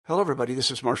Hello, everybody. This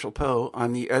is Marshall Poe.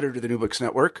 I'm the editor of the New Books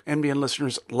Network. NBN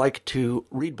listeners like to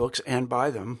read books and buy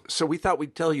them. So we thought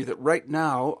we'd tell you that right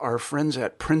now, our friends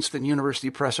at Princeton University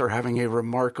Press are having a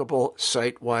remarkable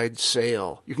site-wide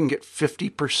sale. You can get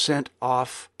 50%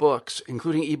 off books,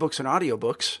 including ebooks and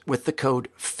audiobooks, with the code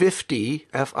 50,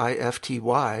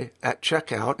 F-I-F-T-Y, at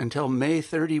checkout until May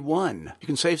 31. You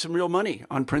can save some real money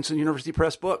on Princeton University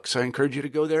Press books. I encourage you to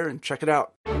go there and check it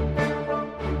out.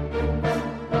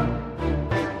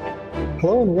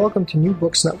 Hello and welcome to New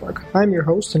Books Network. I'm your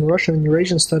host in Russian and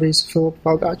Eurasian Studies, Philip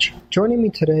Valgach. Joining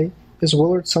me today is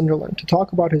Willard Sunderland to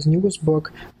talk about his newest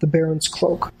book, The Baron's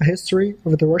Cloak, A History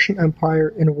of the Russian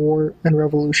Empire in War and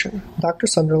Revolution. Dr.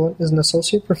 Sunderland is an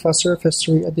associate professor of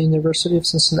history at the University of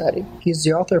Cincinnati. He is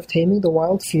the author of Taming the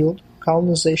Wild Field,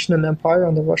 Colonization and Empire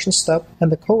on the Russian Steppe,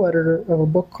 and the co-editor of a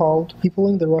book called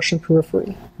Peopling the Russian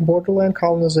Periphery, Borderland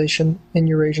Colonization in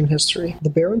Eurasian History.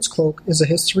 The Baron's Cloak is a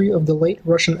history of the late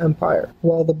Russian Empire.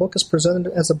 While the book is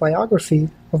presented as a biography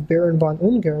of Baron von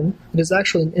Ungern, it is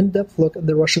actually an in-depth look at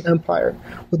the Russian Empire,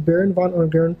 with Baron von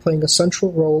Ungern playing a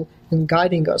central role in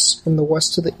guiding us from the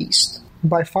west to the east.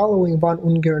 By following von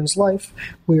Ungern's life,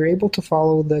 we are able to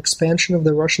follow the expansion of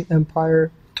the Russian Empire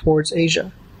towards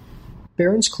Asia.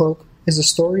 Baron's Cloak is a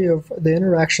story of the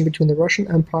interaction between the Russian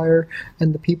Empire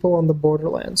and the people on the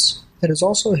borderlands. It is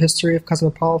also a history of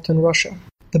cosmopolitan Russia.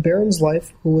 The Baron's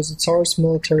life, who was a Tsarist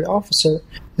military officer,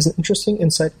 is an interesting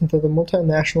insight into the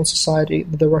multinational society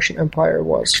that the Russian Empire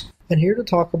was. And here to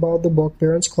talk about the book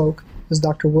Baron's Cloak is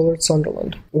Dr. Willard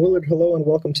Sunderland. Willard, hello and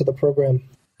welcome to the program.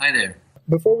 Hi there.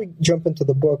 Before we jump into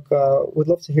the book, we'd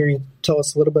love to hear you tell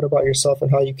us a little bit about yourself and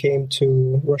how you came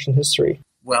to Russian history.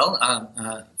 Well,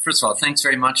 first of all, thanks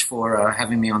very much for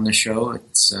having me on the show.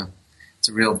 It's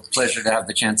a real pleasure to have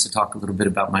the chance to talk a little bit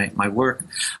about my work.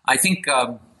 I think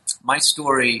my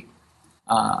story,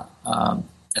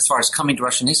 as far as coming to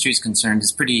Russian history is concerned,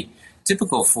 is pretty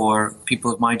typical for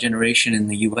people of my generation in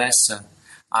the U.S.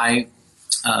 I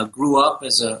grew up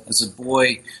as a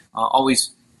boy,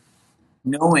 always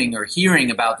knowing or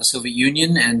hearing about the Soviet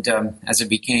Union, and as I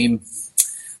became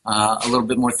a little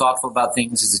bit more thoughtful about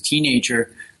things as a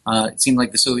teenager, it seemed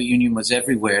like the Soviet Union was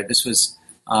everywhere. This was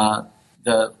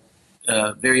the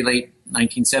very late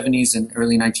 1970s and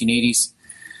early 1980s.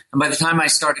 And by the time I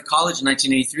started college in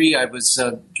 1983, I was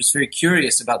just very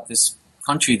curious about this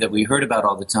country that we heard about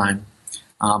all the time,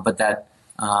 but that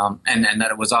and that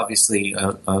it was obviously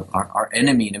our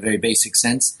enemy in a very basic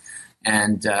sense,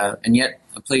 and yet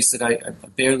a place that I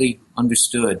barely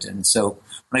understood. And so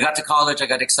when I got to college, I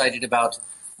got excited about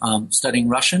studying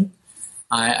Russian.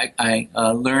 I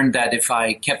learned that if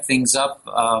I kept things up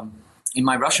in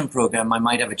my Russian program, I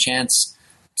might have a chance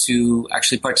to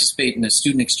actually participate in a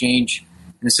student exchange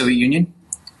in the Soviet Union.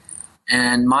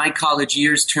 And my college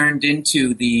years turned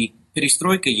into the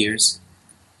perestroika years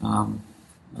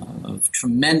of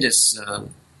tremendous,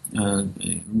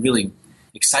 really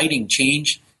exciting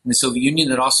change in the Soviet Union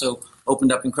that also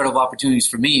opened up incredible opportunities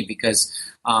for me because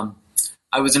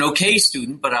I was an okay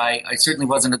student, but I certainly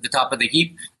wasn't at the top of the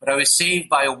heap. But I was saved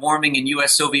by a warming in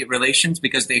U.S.-Soviet relations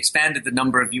because they expanded the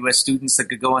number of U.S. students that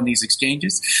could go on these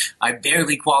exchanges. I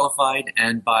barely qualified,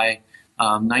 and by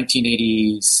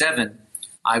 1987,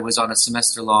 I was on a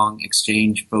semester-long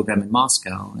exchange program in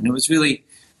Moscow. And it was really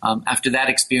after that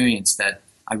experience that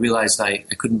I realized I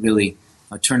couldn't really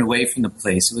turn away from the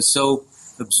place. It was so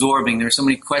absorbing. There were so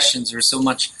many questions. There was so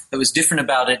much that was different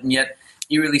about it, and yet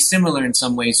eerily similar in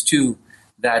some ways, too.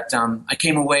 That I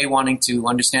came away wanting to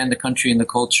understand the country and the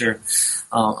culture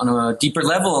on a deeper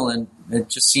level, and it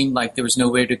just seemed like there was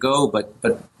nowhere to go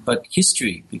but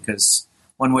history, because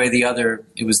one way or the other,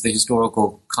 it was the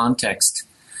historical context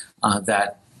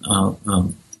that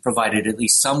provided at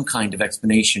least some kind of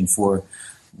explanation for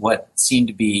what seemed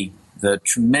to be the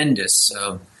tremendous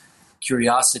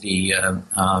curiosity,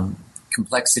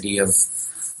 complexity of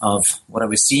what I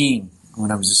was seeing when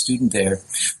I was a student there.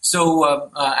 So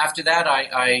after that,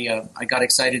 I got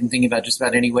excited and thinking about just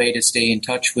about any way to stay in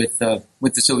touch with the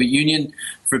Soviet Union.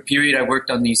 For a period, I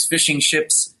worked on these fishing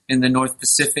ships in the North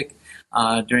Pacific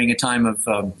during a time of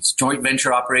joint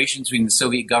venture operations between the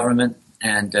Soviet government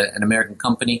and an American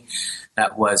company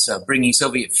that was bringing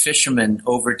Soviet fishermen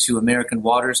over to American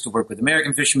waters to work with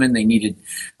American fishermen. They needed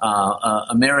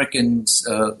Americans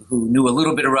who knew a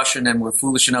little bit of Russian and were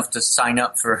foolish enough to sign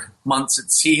up for months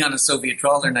at sea on a Soviet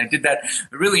trawler, and I did that.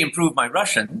 It really improved my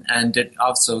Russian, and it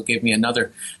also gave me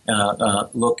another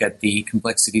look at the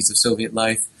complexities of Soviet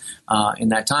life in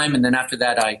that time. And then after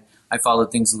that, I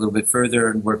followed things a little bit further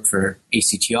and worked for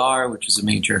ACTR, which is a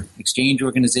major exchange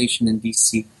organization in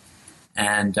D.C.,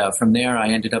 and from there, I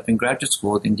ended up in graduate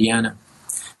school at Indiana.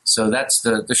 So that's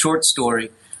the short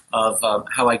story. of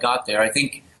how I got there. I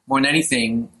think more than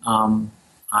anything,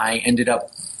 I ended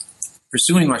up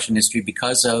pursuing Russian history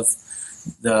because of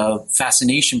the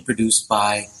fascination produced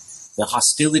by the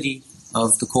hostility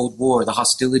of the Cold War, the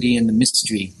hostility and the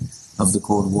mystery of the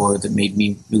Cold War that made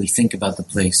me really think about the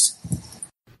place.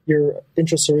 Your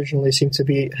interests originally seem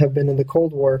to have been in the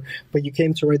Cold War, but you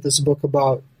came to write this book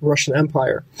about Russian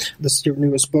Empire. This your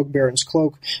newest book, Baron's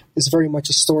Cloak, is very much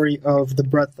a story of the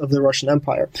breadth of the Russian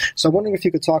Empire. So I'm wondering if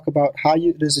you could talk about how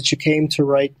it is that you came to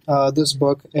write this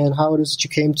book, and how it is that you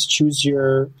came to choose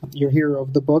your hero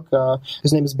of the book.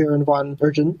 His name is Baron von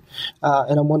Urgen,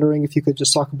 and I'm wondering if you could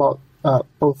just talk about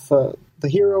both the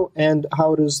hero and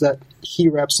how it is that he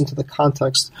wraps into the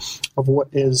context of what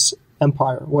is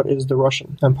empire, what is the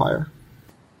Russian Empire.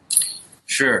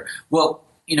 Sure. Well,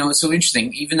 it's so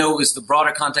interesting. Even though it was the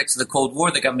broader context of the Cold War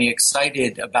that got me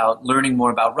excited about learning more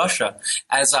about Russia,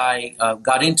 as I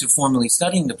got into formally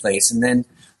studying the place and then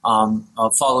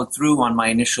followed through on my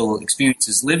initial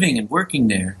experiences living and working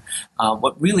there,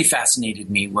 what really fascinated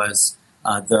me was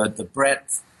the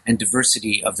breadth and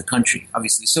diversity of the country.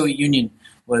 Obviously, the Soviet Union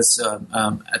was,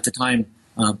 at the time,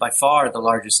 by far the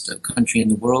largest country in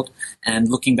the world. And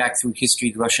looking back through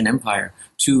history, the Russian Empire,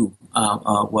 too,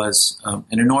 was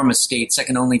an enormous state,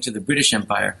 second only to the British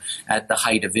Empire at the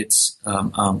height of its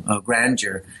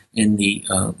grandeur in the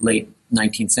late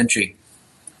 19th century.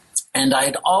 And I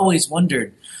had always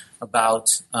wondered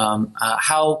about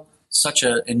how such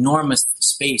an enormous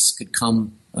space could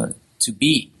come to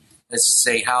be. As to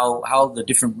say, how the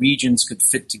different regions could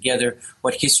fit together,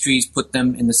 what histories put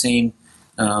them in the same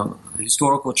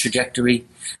historical trajectory,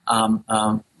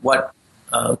 what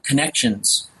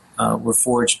connections were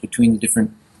forged between the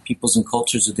different peoples and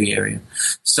cultures of the area.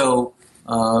 So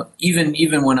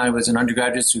even when I was an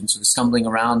undergraduate student, sort of stumbling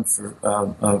around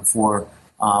for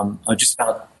just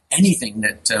about anything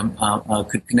that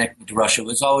could connect me to Russia,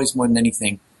 was always more than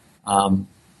anything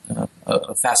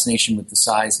a fascination with the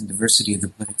size and diversity of the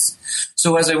place.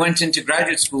 So as I went into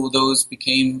graduate school, those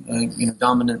became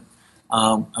dominant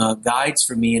guides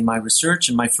for me in my research.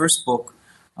 And my first book,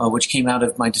 which came out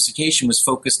of my dissertation, was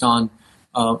focused on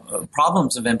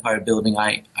problems of empire building.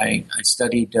 I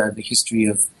studied the history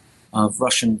of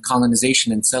Russian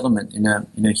colonization and settlement in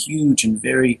a huge and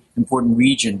very important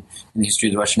region in the history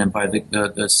of the Russian Empire,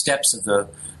 the steppes of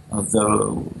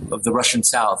the Russian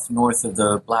South, north of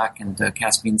the Black and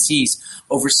Caspian Seas,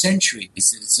 over centuries.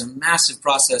 It's a massive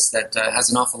process that has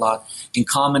an awful lot in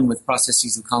common with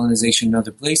processes of colonization in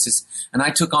other places. And I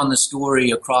took on the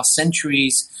story across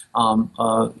centuries,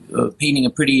 painting a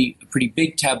pretty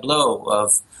big tableau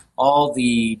of all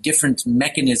the different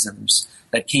mechanisms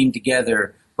that came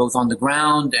together, both on the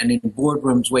ground and in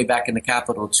boardrooms way back in the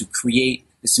capital, to create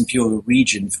this imperial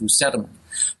region through settlement.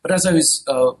 But as I was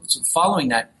following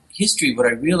that history, what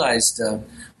I realized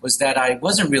was that I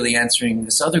wasn't really answering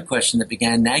this other question that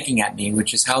began nagging at me,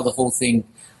 which is how the whole thing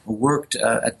worked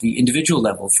at the individual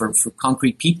level for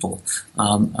concrete people.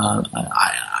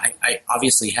 I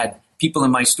obviously had people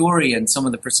in my story, and some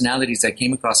of the personalities I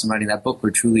came across in writing that book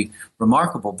were truly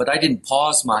remarkable, but I didn't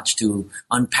pause much to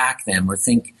unpack them or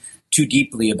think too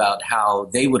deeply about how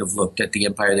they would have looked at the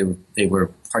empire they were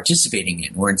participating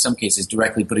in, or in some cases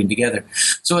directly putting together.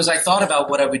 So as I thought about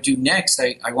what I would do next,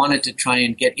 I wanted to try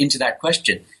and get into that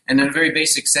question. And in a very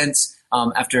basic sense,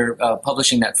 after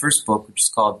publishing that first book, which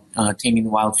is called Taming the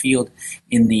Wild Field,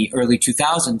 in the early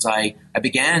 2000s, I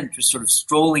began just sort of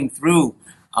strolling through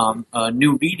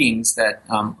new readings that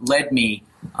led me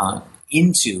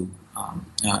into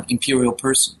imperial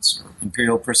persons or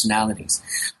imperial personalities.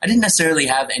 I didn't necessarily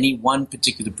have any one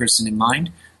particular person in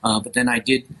mind, but then I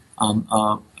did,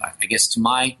 I guess to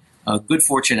my good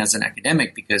fortune as an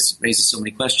academic, because it raises so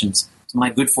many questions, to my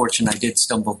good fortune, I did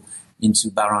stumble into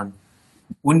Baron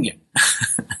Ungern.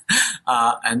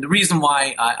 And the reason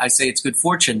why I say it's good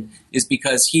fortune is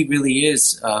because he really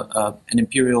is an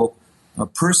imperial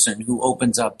person who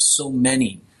opens up so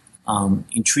many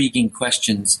intriguing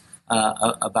questions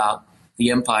about the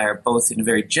empire, both in a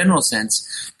very general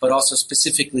sense, but also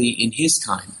specifically in his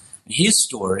time. His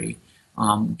story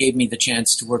gave me the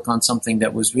chance to work on something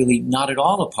that was really not at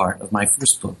all a part of my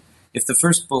first book. If the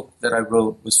first book that I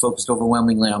wrote was focused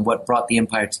overwhelmingly on what brought the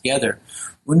empire together,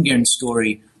 Ungern's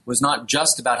story was not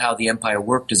just about how the empire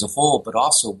worked as a whole, but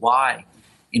also why,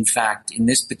 in fact, in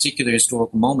this particular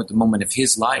historical moment, the moment of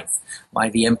his life, why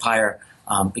the empire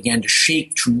began to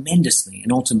shake tremendously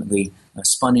and ultimately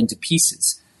spun into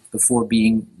pieces before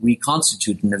being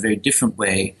reconstituted in a very different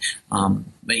way,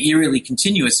 eerily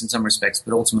continuous in some respects,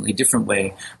 but ultimately different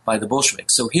way by the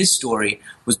Bolsheviks. So his story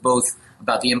was both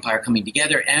about the empire coming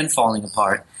together and falling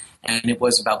apart. and it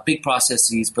was about big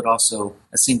processes, but also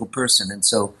a single person. And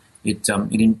so it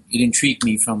intrigued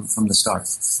me from the start.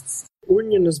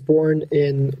 Ungern is born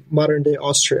in modern-day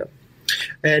Austria,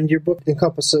 and your book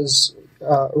encompasses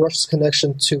Russia's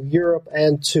connection to Europe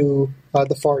and to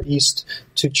the Far East,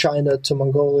 to China, to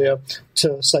Mongolia,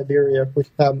 to Siberia.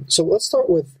 So let's start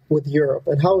with Europe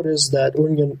and how it is that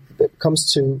Ungern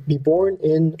comes to be born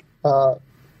in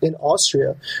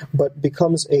Austria, but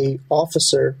becomes a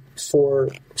officer for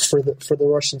the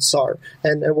Russian Tsar,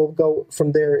 and we'll go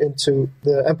from there into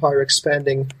the empire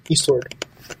expanding eastward.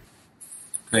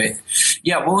 Great.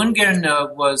 Yeah, well, Ungern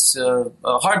was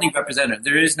hardly representative.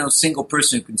 There is no single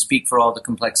person who can speak for all the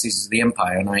complexities of the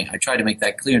empire, and I try to make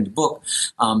that clear in the book.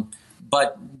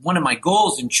 But one of my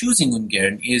goals in choosing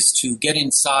Ungern is to get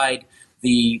inside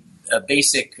the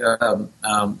basic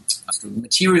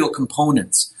material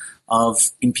components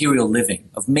of imperial living,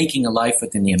 of making a life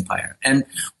within the empire. And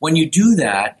when you do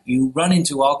that, you run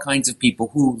into all kinds of people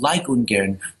who, like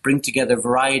Ungern, bring together a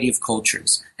variety of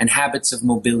cultures and habits of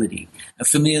mobility, a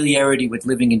familiarity with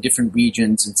living in different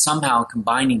regions, and somehow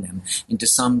combining them into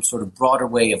some sort of broader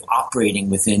way of operating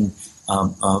within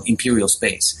imperial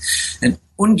space. And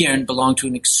Ungern belonged to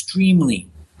an extremely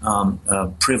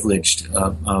privileged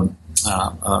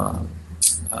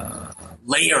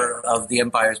layer of the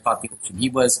empire's population. He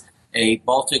was a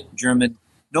Baltic German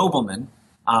nobleman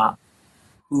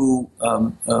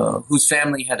whose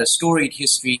family had a storied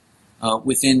history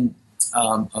within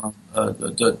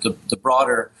the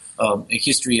broader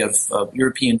history of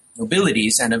European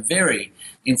nobilities, and a very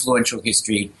influential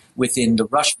history within the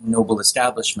Russian noble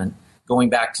establishment, going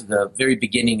back to the very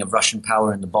beginning of Russian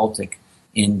power in the Baltic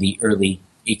in the early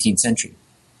 18th century.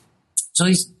 So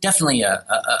he's definitely a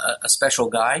special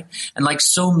guy. And like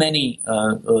so many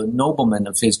noblemen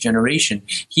of his generation,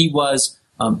 he was,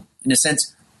 in a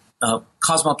sense,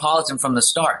 cosmopolitan from the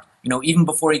start. You know, even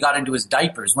before he got into his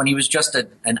diapers, when he was just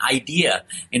an idea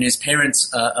in his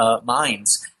parents'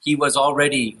 minds, he was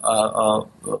already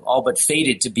all but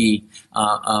fated to be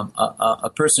a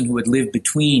person who would live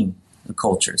between the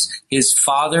cultures. His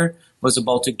father was a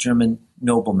Baltic German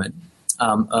nobleman.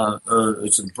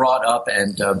 Brought up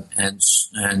and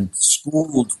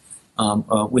schooled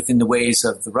within the ways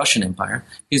of the Russian Empire.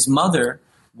 His mother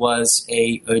was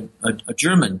a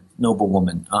German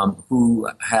noblewoman who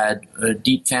had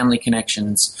deep family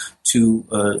connections to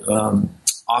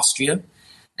Austria,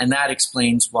 and that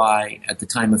explains why, at the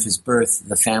time of his birth,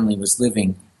 the family was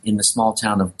living in the small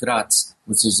town of Graz,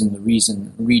 which is in the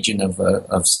region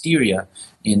of Styria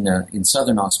in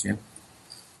southern Austria.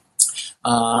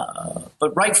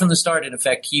 But right from the start, in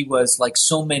effect, he was like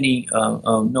so many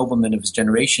noblemen of his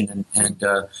generation, and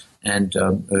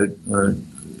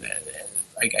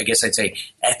I guess I'd say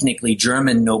ethnically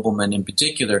German noblemen in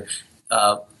particular,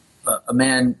 a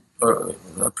man or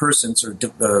a person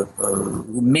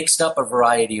who mixed up a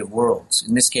variety of worlds.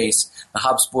 In this case, the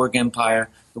Habsburg Empire,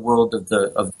 the world of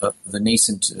the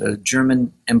nascent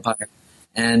German Empire,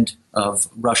 and of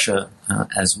Russia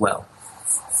as well.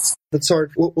 The Tsar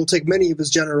will take many of his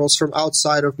generals from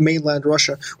outside of mainland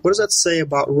Russia. What does that say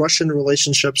about Russian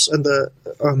relationships and the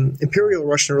imperial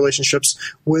Russian relationships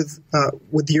with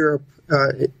Europe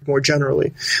more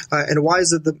generally? And why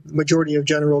is it the majority of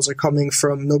generals are coming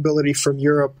from nobility from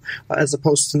Europe as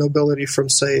opposed to nobility from,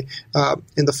 say,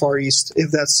 in the Far East,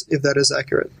 if that is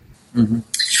accurate? Mm-hmm.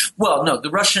 Well, no, the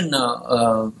Russian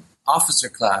officer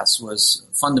class was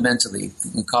fundamentally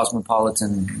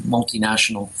cosmopolitan,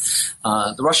 multinational.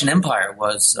 The Russian Empire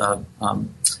was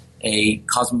a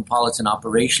cosmopolitan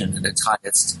operation at its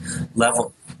highest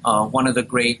level. One of the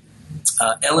great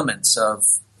elements of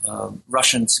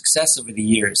Russian success over the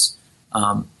years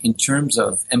in terms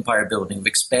of empire building, of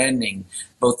expanding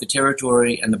both the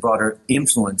territory and the broader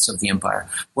influence of the empire,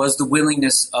 was the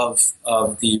willingness of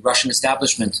the Russian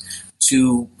establishment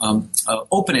to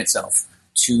open itself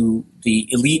to the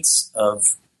elites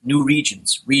of new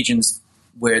regions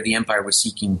where the empire was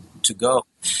seeking to go.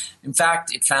 In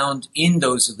fact, it found in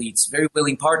those elites very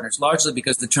willing partners, largely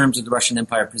because the terms of the Russian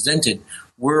Empire presented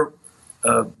were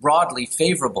broadly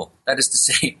favorable. That is to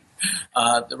say,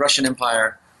 the Russian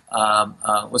Empire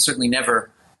was certainly never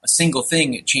a single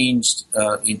thing. It changed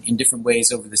in different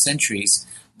ways over the centuries,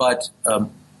 but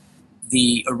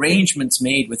the arrangements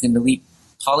made within elite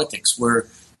politics were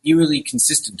eerily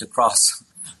consistent across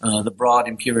the broad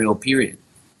imperial period.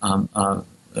 In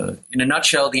a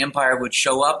nutshell, the empire would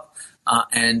show up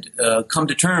and come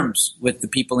to terms with the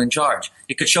people in charge.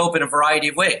 It could show up in a variety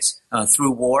of ways,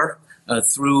 through war,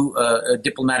 through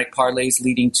diplomatic parleys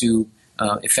leading to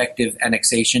effective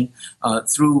annexation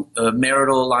through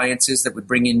marital alliances that would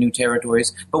bring in new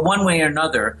territories. But one way or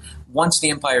another, once the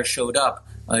empire showed up,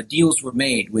 deals were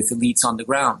made with elites on the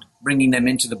ground, bringing them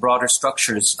into the broader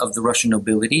structures of the Russian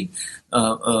nobility,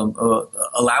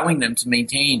 allowing them to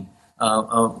maintain,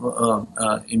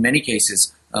 in many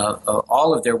cases,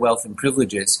 all of their wealth and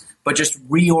privileges, but just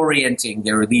reorienting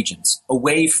their allegiance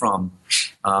away from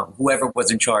whoever was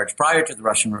in charge prior to the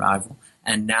Russian arrival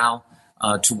and now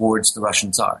towards the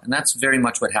Russian Tsar. And that's very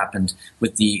much what happened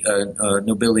with the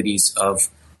nobilities of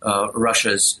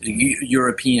Russia's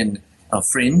European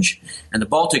fringe. And the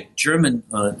Baltic German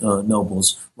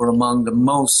nobles were among the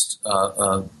most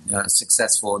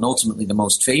successful and ultimately the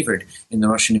most favored in the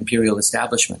Russian imperial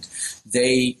establishment.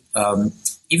 They,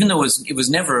 even though it was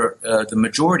never the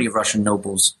majority of Russian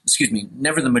nobles,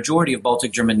 never the majority of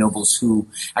Baltic German nobles who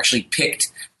actually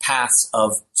picked paths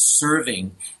of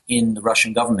serving in the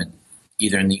Russian government,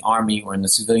 either in the army or in the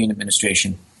civilian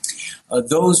administration.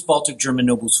 Those Baltic German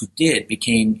nobles who did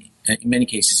became, in many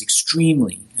cases,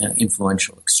 extremely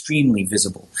influential, extremely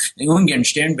visible. The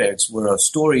Ungern-Sternbergs were a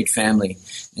storied family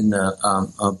in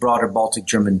the broader Baltic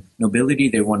German nobility.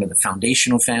 They were one of the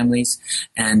foundational families,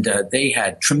 and they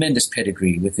had tremendous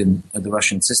pedigree within the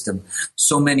Russian system.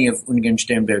 So many of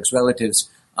Ungern-Sternberg's relatives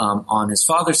on his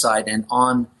father's side and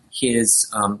on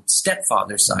his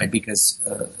stepfather's side, because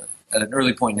at an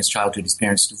early point in his childhood, his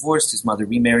parents divorced, his mother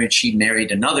remarried, she married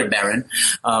another baron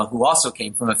who also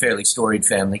came from a fairly storied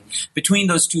family. Between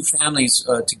those two families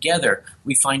together,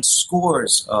 we find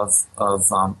scores of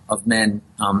men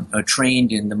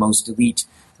trained in the most elite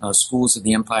schools of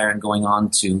the empire and going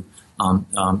on to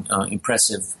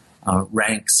impressive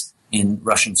ranks in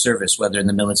Russian service, whether in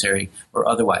the military or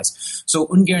otherwise. So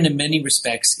Ungern, in many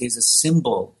respects, is a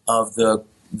symbol of the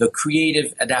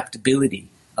creative adaptability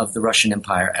of the Russian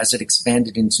Empire as it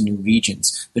expanded into new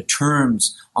regions, the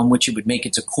terms on which it would make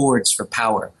its accords for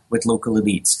power with local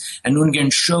elites. And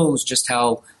Ungern shows just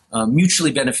how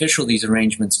mutually beneficial these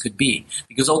arrangements could be,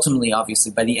 because ultimately,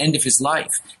 obviously, by the end of his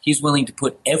life, he's willing to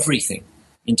put everything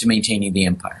into maintaining the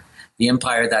empire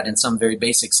that in some very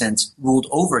basic sense ruled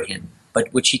over him,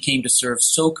 but which he came to serve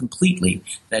so completely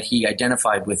that he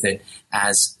identified with it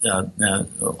as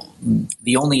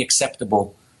the only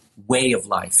acceptable way of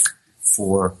life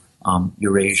for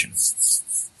Eurasia.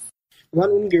 Von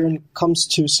Ungern comes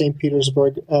to St.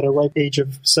 Petersburg at a ripe age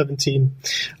of 17.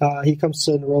 He comes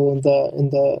to enroll in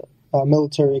the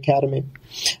military academy,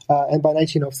 and by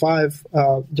 1905,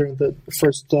 during the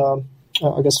first,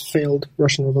 failed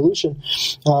Russian Revolution,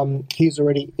 he's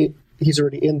already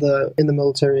in the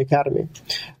military academy.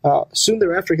 Soon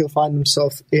thereafter, he'll find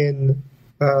himself in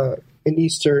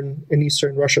eastern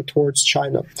Russia towards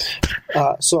China.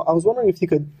 So I was wondering if you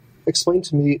could explain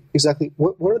to me exactly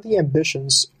what are the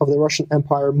ambitions of the Russian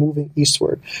Empire moving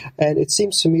eastward. And it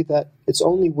seems to me that it's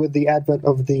only with the advent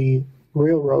of the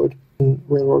railroad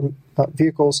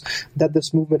vehicles that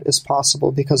this movement is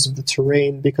possible, because of the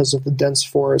terrain, because of the dense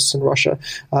forests in Russia,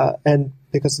 and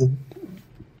because of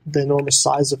the enormous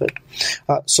size of it.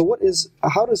 So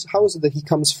how is it that he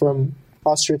comes from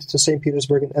Austria to St.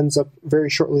 Petersburg and ends up very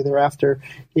shortly thereafter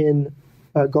in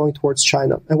going towards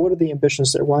China? And what are the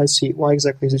ambitions there? Why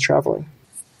exactly is he traveling?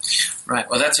 Right.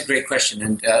 Well, that's a great question,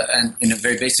 and in a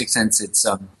very basic sense,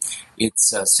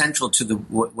 it's central to the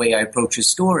way I approach his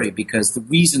story, because the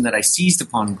reason that I seized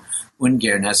upon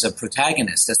Ungern as a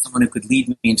protagonist, as someone who could lead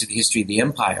me into the history of the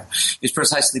empire, is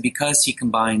precisely because he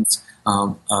combines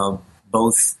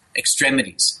both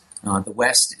extremities, the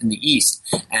West and the East,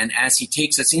 and as he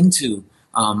takes us into,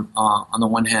 on the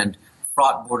one hand,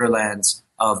 fraught borderlands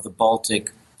of the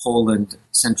Baltic, Poland,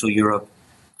 Central Europe,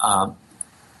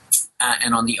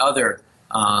 and on the other,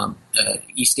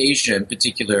 East Asia, in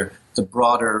particular, the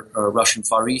broader Russian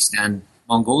Far East and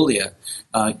Mongolia,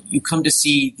 you come to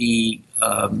see the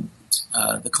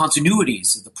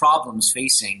continuities of the problems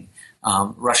facing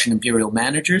Russian imperial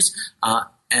managers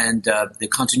and the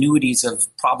continuities of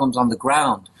problems on the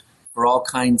ground for all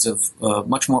kinds of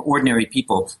much more ordinary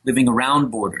people living around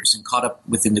borders and caught up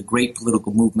within the great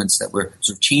political movements that were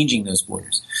sort of changing those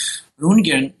borders.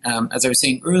 Ungern, as I was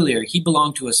saying earlier, he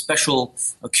belonged to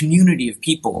a community of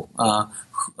people,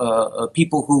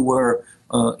 people who were,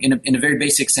 in a very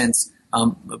basic sense,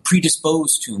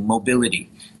 predisposed to mobility.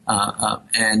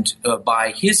 And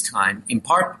by his time, in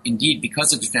part, indeed,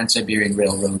 because of the Trans-Siberian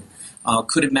Railroad,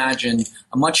 could imagine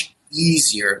a much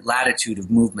easier latitude of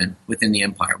movement within the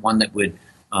empire, one that would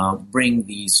bring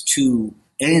these two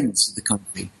ends of the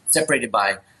country, separated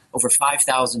by over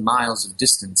 5,000 miles of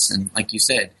distance, and like you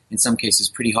said, in some cases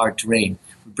pretty hard terrain,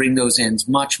 would bring those ends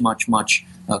much, much, much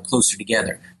closer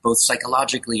together, both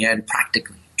psychologically and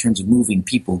practically, in terms of moving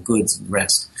people, goods, and the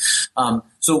rest.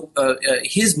 So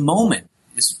his moment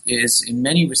is in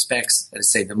many respects,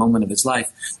 let's say, the moment of his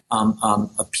life,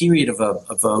 a period of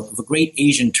a great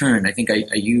Asian turn. I think I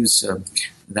use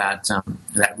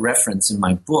that reference in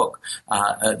my book.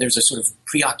 There's a sort of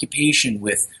preoccupation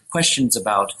with questions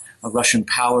about Russian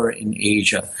power in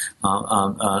Asia,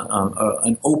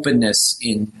 an openness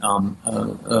in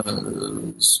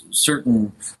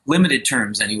certain limited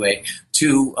terms, anyway,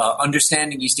 to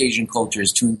understanding East Asian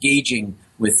cultures, to engaging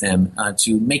with them,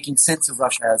 to making sense of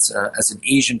Russia as an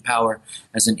Asian power,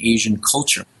 as an Asian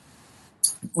culture.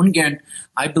 Ungern,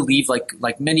 I believe,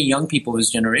 like many young people of his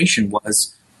generation,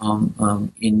 was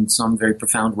in some very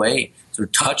profound way sort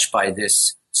of touched by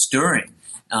this stirring,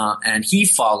 and he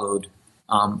followed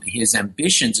his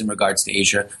ambitions in regards to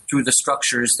Asia through the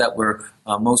structures that were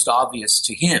most obvious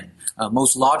to him,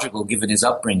 most logical given his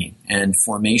upbringing and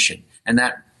formation, and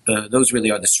that those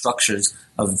really are the structures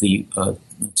of the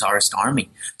Tsarist army.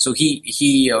 So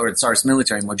he or the Tsarist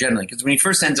military more generally, because when he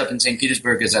first ends up in St.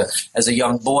 Petersburg as a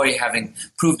young boy, having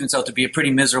proved himself to be a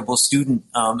pretty miserable student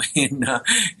in a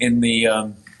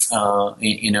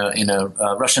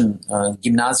Russian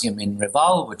gymnasium in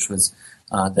Reval, which was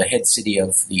the head city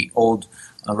of the old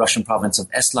Russian province of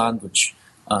Estland, which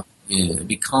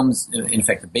becomes, in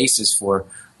effect, the basis for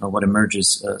what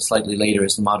emerges slightly later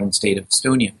as the modern state of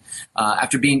Estonia.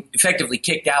 After being effectively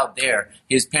kicked out there,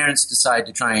 his parents decide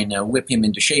to try and whip him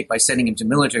into shape by sending him to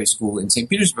military school in St.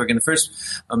 Petersburg. And the first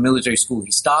military school he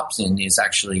stops in is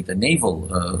actually the Naval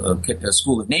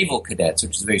School of Naval Cadets,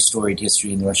 which is a very storied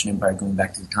history in the Russian Empire going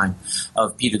back to the time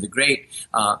of Peter the Great.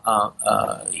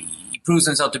 He proves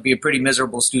himself to be a pretty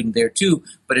miserable student there too,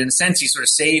 but in a sense he's sort of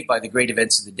saved by the great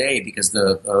events of the day, because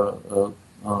the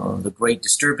great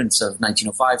disturbance of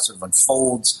 1905 sort of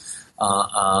unfolds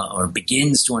or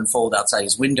begins to unfold outside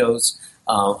his windows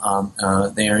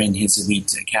there in his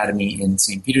elite academy in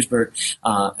St. Petersburg.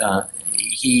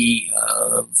 He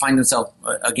finds himself,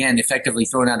 again, effectively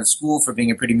thrown out of school for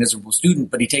being a pretty miserable student,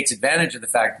 but he takes advantage of the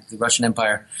fact that the Russian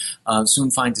Empire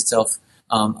soon finds itself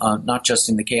not just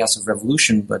in the chaos of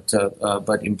revolution, but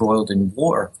embroiled in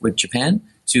war with Japan,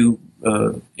 to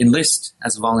enlist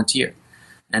as a volunteer.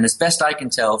 And as best I can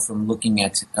tell from looking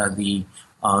at the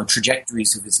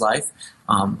trajectories of his life,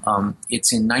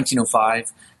 it's in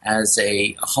 1905 as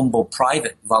a humble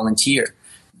private volunteer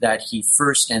that he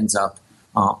first ends up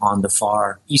on the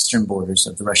far eastern borders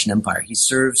of the Russian Empire. He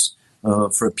serves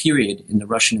for a period in the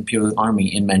Russian Imperial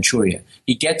Army in Manchuria.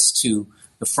 He gets to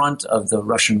the front of the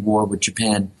Russian war with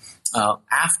Japan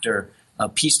after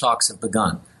peace talks have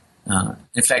begun.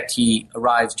 In fact, he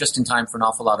arrives just in time for an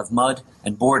awful lot of mud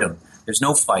and boredom. There's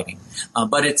no fighting.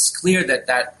 But it's clear that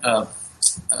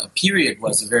period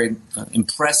was a very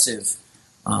impressive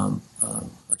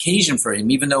occasion for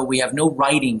him, even though we have no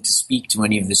writing to speak to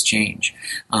any of this change.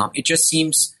 It just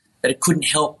seems that it couldn't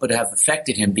help but have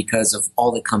affected him because of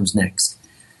all that comes next.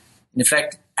 In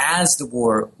effect, as the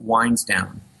war winds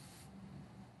down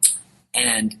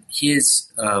and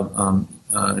his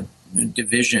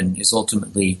division is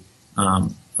ultimately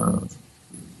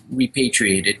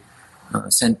repatriated,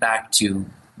 sent back to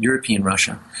European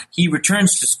Russia, he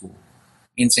returns to school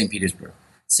in St. Petersburg.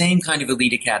 Same kind of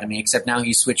elite academy, except now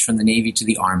he's switched from the Navy to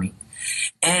the Army.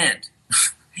 And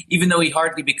even though he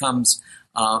hardly becomes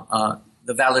the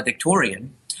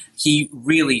valedictorian, he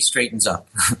really straightens up.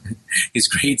 His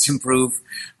grades improve,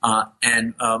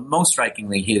 and most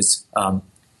strikingly, his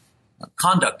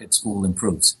conduct at school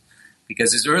improves.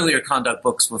 Because his earlier conduct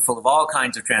books were full of all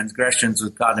kinds of transgressions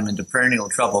which got him into perennial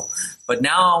trouble. But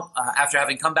now, after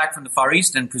having come back from the Far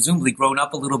East and presumably grown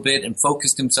up a little bit and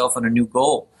focused himself on a new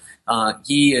goal,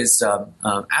 he is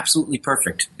absolutely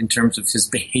perfect in terms of his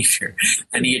behavior.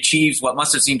 And he achieves what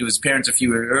must have seemed to his parents a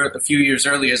few years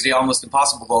earlier as the almost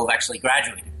impossible goal of actually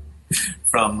graduating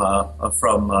from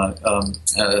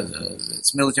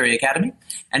its military academy.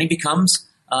 And he becomes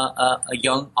a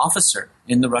young officer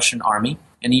in the Russian army.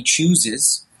 And he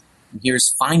chooses, and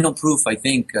here's final proof, I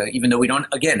think, even though we don't,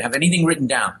 again, have anything written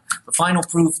down, but final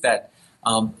proof that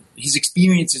his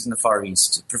experiences in the Far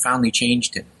East profoundly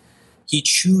changed him. He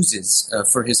chooses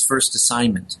for his first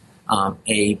assignment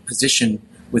a position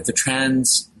with the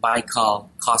Trans-Baikal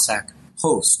Cossack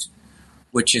Host,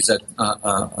 which is a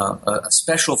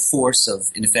special force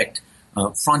of, in effect,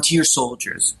 frontier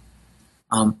soldiers,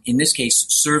 in this case,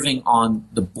 serving on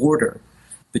the border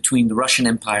between the Russian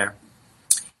Empire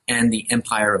and the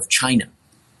Empire of China,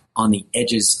 on the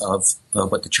edges of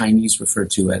what the Chinese refer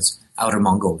to as Outer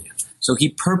Mongolia. So he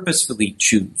purposefully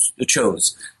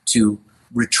chose to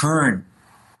return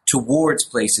towards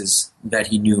places that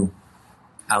he knew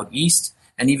out east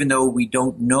And even though we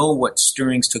don't know what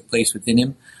stirrings took place within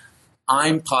him,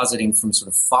 I'm positing from sort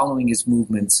of following his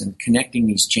movements and connecting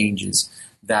these changes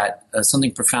that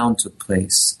something profound took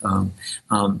place.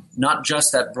 Not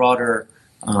just that broader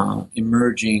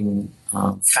emerging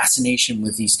fascination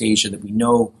with East Asia that we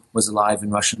know was alive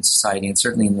in Russian society and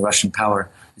certainly in the Russian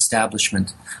power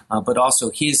establishment, but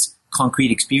also his concrete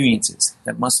experiences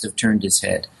that must have turned his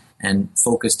head and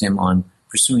focused him on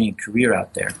pursuing a career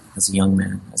out there as a young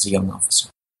man, as a young officer.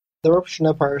 The Russian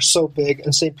Empire is so big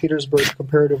and St. Petersburg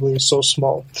comparatively is so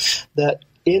small that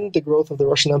in the growth of the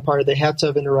Russian Empire, they had to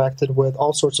have interacted with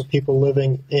all sorts of people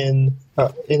living in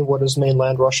what is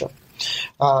mainland Russia.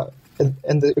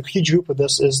 And the huge group of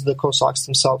this is the Cossacks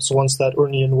themselves, the ones that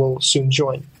Urnyan will soon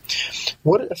join.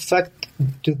 What effect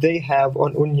do they have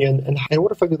on Urnyan, and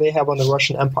what effect do they have on the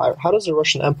Russian Empire? How does the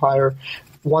Russian Empire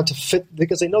want to fit?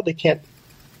 Because they know they can't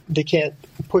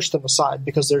push them aside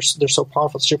because they're so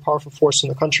powerful, such a powerful force in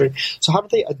the country. So how do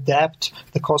they adapt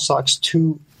the Cossacks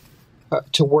to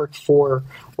work for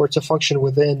or to function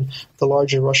within the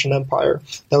larger Russian Empire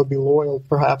that would be loyal,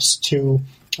 perhaps, to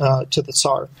the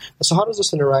Tsar? So how does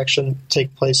this interaction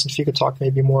take place? If you could talk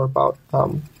maybe more about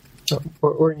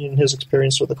Urnyan, his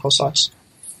experience with the Cossacks.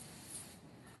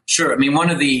 Sure. I mean, one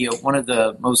of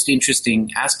the most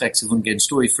interesting aspects of Ungern's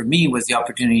story for me was the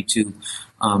opportunity to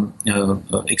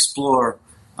explore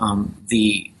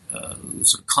the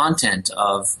sort of content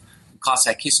of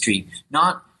Cossack history,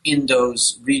 not in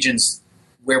those regions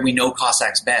where we know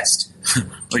Cossacks best,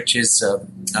 which is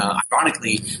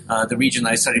ironically the region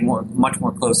that I studied much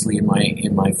more closely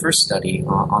in my first study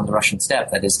on the Russian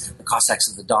steppe. That is, the Cossacks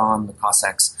of the Don, the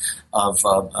Cossacks of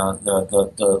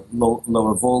the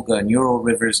lower Volga and Ural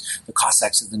rivers, the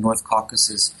Cossacks of the North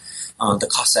Caucasus, the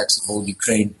Cossacks of old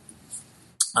Ukraine,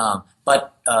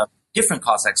 but different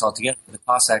Cossacks altogether. The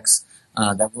Cossacks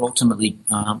that were ultimately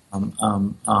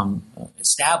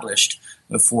established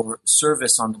for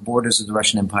service on the borders of the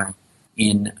Russian Empire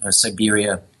in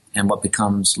Siberia and what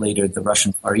becomes later the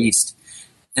Russian Far East.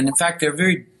 And in fact, there are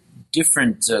very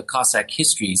different Cossack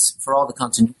histories for all the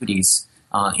continuities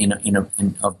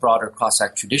in a broader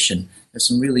Cossack tradition. There's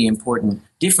some really important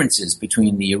differences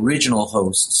between the original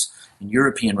hosts in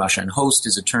European Russia, and host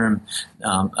is a term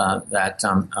that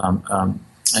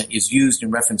is used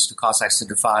in reference to Cossacks to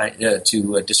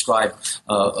describe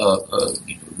a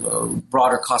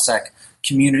broader Cossack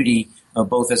community,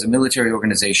 both as a military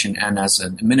organization and as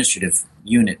an administrative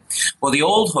unit. Well, the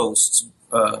old hosts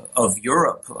of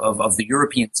Europe, of the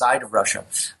European side of Russia,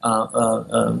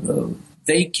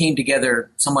 they came together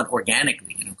somewhat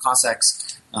organically.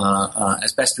 Cossacks,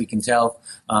 as best we can tell,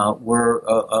 were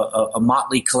a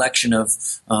motley collection of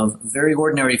very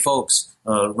ordinary folks,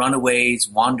 runaways,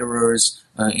 wanderers,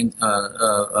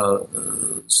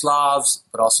 Slavs,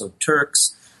 but also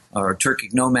Turks or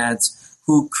Turkic nomads,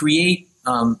 who create,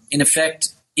 in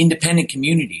effect, independent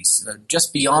communities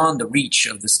just beyond the reach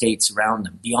of the states around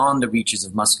them, beyond the reaches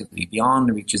of Muscovy, beyond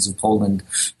the reaches of Poland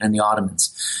and the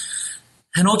Ottomans.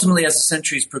 And ultimately, as the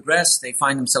centuries progress, they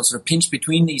find themselves sort of pinched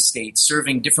between these states,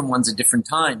 serving different ones at different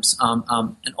times.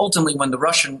 And ultimately, when the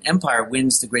Russian Empire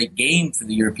wins the great game for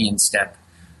the European steppe,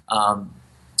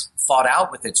 fought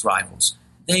out with its rivals,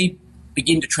 they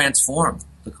begin to transform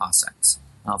the Cossacks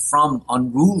from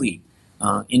unruly,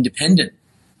 independent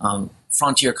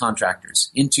frontier contractors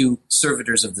into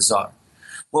servitors of the Tsar.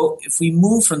 Well, if we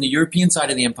move from the European side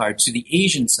of the empire to the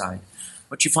Asian side,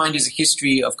 what you find is a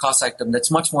history of Cossackdom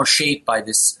that's much more shaped by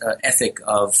this ethic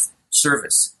of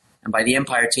service and by the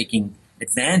empire taking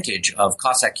advantage of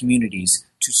Cossack communities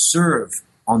to serve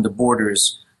on the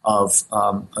borders of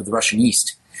the Russian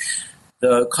East.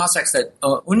 The Cossacks that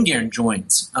Ungern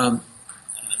joins,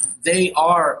 they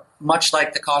are much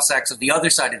like the Cossacks of the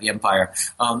other side of the empire,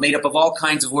 made up of all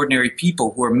kinds of ordinary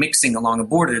people who are mixing along a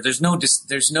border. There's no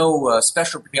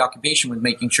special preoccupation with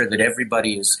making sure that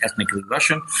everybody is ethnically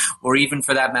Russian, or even,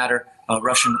 for that matter,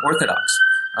 Russian Orthodox.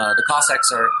 The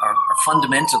Cossacks are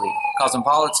fundamentally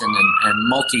cosmopolitan and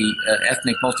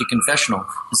multi-ethnic, multi-confessional.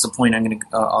 That's the point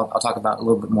I'll talk about a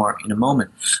little bit more in a moment.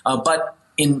 But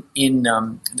in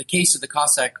the case of the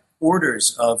Cossack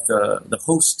orders of the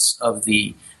hosts of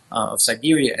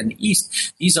Siberia and the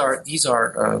East, these are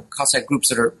Cossack groups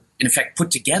that are in effect put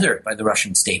together by the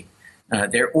Russian state.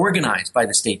 They're organized by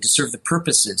the state to serve the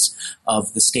purposes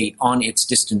of the state on its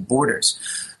distant borders.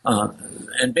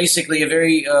 And basically a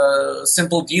very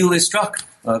simple deal is struck.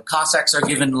 Cossacks are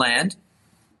given land,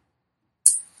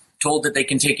 told that they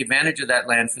can take advantage of that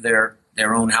land for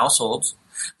their own households,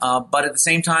 but at the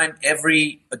same time,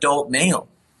 every adult male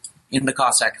in the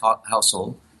Cossack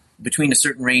household, between a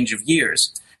certain range of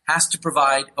years, has to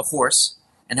provide a horse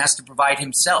and has to provide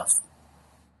himself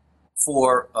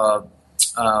for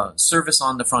service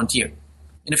on the frontier.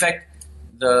 In effect,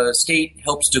 the state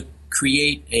helps to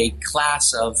create a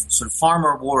class of sort of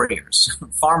farmer warriors,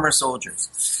 farmer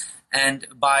soldiers. And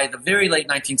by the very late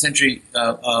 19th century,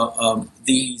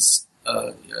 these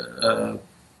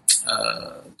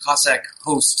Cossack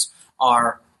hosts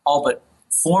are all but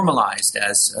formalized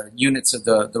as units of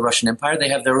the Russian Empire. They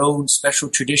have their own special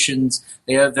traditions.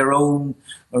 They have their own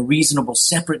reasonable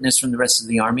separateness from the rest of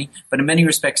the army. But in many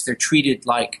respects, they're treated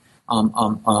like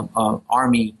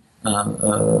army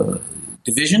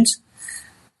divisions.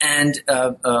 And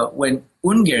when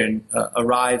Ungern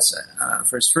arrives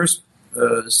for his first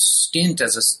stint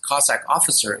as a Cossack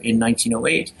officer in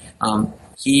 1908,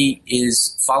 he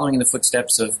is following in the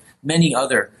footsteps of many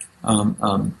other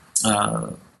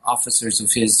officers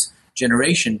of his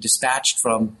generation dispatched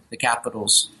from the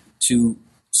capitals to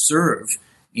serve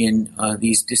in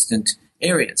these distant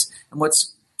areas. And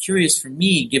what's curious for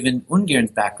me, given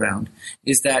Ungern's background,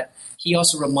 is that he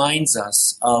also reminds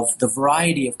us of the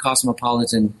variety of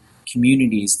cosmopolitan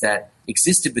communities that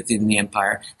existed within the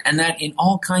empire, and that in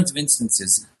all kinds of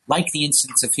instances, like the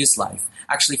instance of his life,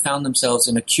 actually found themselves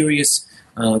in a curious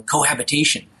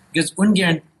cohabitation. Because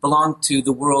Ungern belonged to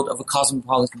the world of a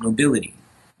cosmopolitan nobility,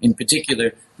 in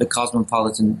particular the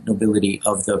cosmopolitan nobility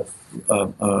of the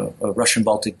Russian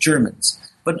Baltic Germans.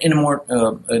 But in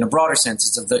a broader sense,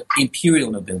 it's of the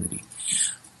imperial nobility.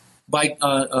 By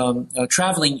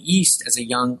traveling east as a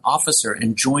young officer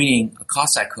and joining a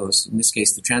Cossack host, in this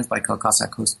case the Transbaikal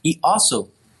Cossack host, he also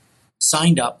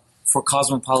signed up for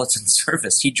cosmopolitan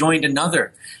service. He joined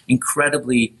another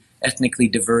incredibly ethnically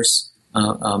diverse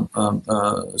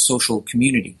social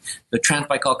community. The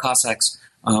Transbaikal Cossacks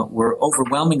were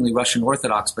overwhelmingly Russian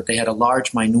Orthodox, but they had a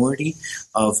large minority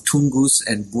of Tungus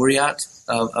and Buryat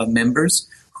members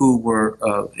who were,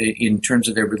 in terms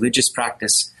of their religious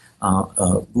practice,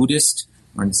 Buddhist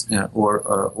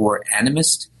or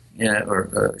animist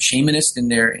or shamanist in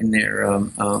their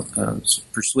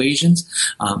persuasions.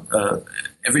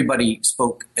 Everybody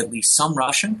spoke at least some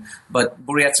Russian, but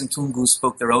Buryats and Tungus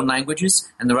spoke their own languages,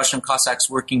 and the Russian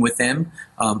Cossacks working with them,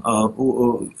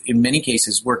 in many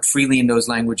cases, worked freely in those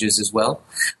languages as well.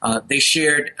 They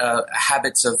shared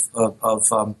habits of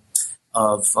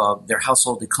their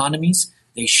household economies.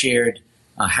 They shared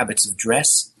habits of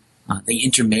dress. They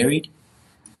intermarried.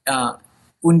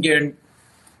 Ungern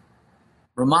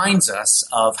reminds us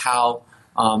of how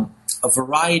a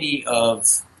variety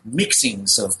of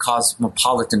mixings of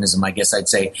cosmopolitanism, I guess I'd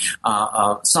say,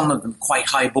 some of them quite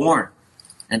high-born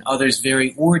and others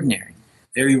very ordinary,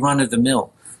 very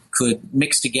run-of-the-mill, could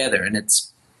mix together. And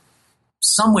it's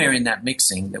somewhere in that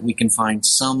mixing that we can find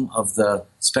some of the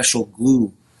special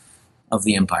glue of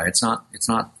the empire. It's not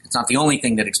the only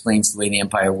thing that explains the way the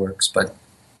empire works, but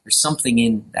there's something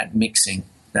in that mixing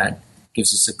that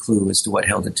gives us a clue as to what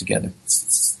held it together.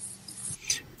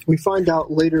 We find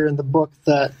out later in the book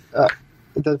that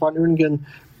von Ungern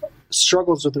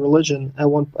struggles with religion at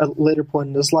a later point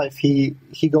in his life. He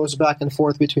goes back and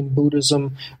forth between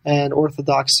Buddhism and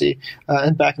Orthodoxy,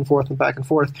 and back and forth and back and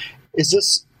forth. Is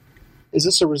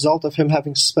this a result of him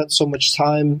having spent so much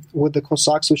time with the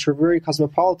Cossacks, which were very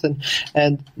cosmopolitan,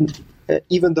 and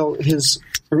even though his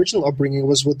original upbringing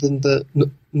was within the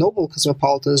noble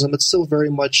cosmopolitanism, it's still very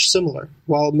much similar,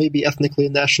 while maybe ethnically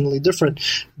and nationally different.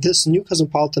 This new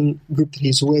cosmopolitan group that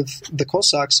he's with, the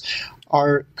Cossacks,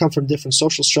 come from different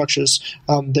social structures.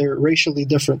 They're racially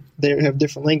different. They have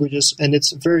different languages, and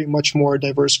it's very much more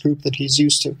diverse group that he's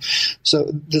used to. So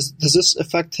does this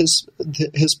affect his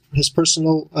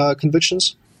personal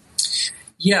convictions?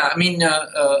 Yeah, I mean,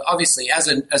 obviously, as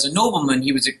a nobleman,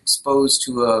 he was exposed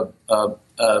to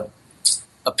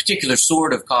a particular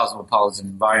sort of cosmopolitan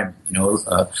environment.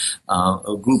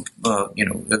 A group,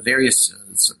 various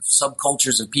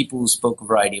subcultures of people who spoke a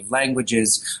variety of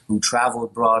languages, who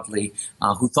traveled broadly,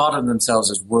 who thought of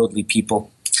themselves as worldly people.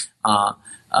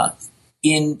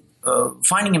 In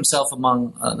finding himself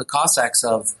among the Cossacks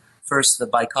of first the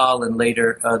Baikal and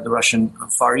later the Russian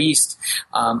Far East,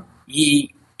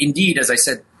 he indeed, as I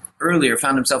said earlier,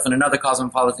 found himself in another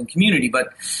cosmopolitan community, but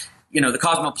the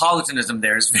cosmopolitanism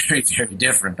there is very, very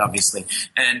different, obviously,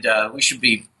 and we should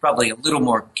be probably a little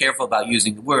more careful about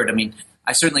using the word. I mean,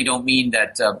 I certainly don't mean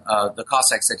that the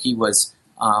Cossacks that he was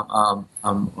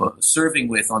serving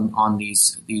with on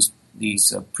these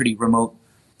pretty remote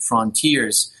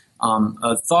frontiers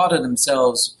thought of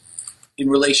themselves in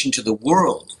relation to the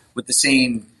world with the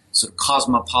same sort of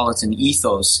cosmopolitan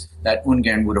ethos that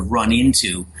Ungern would have run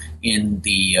into in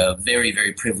the very,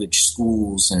 very privileged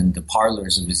schools and the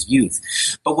parlors of his youth.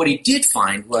 But what he did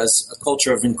find was a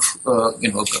culture of, a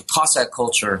Cossack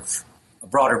culture a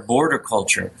broader border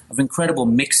culture of incredible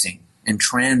mixing and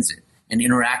transit and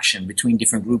interaction between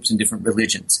different groups and different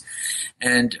religions.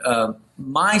 And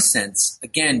my sense,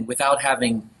 again, without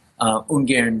having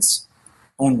Ungern's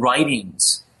own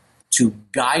writings to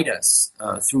guide us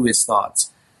through his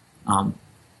thoughts,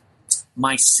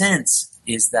 my sense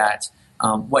is that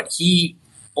what he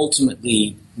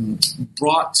ultimately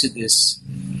brought to this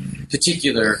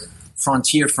particular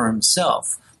frontier for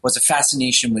himself was a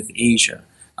fascination with Asia,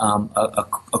 a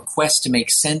quest to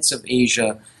make sense of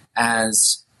Asia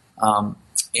as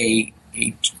a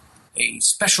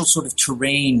special sort of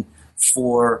terrain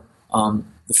for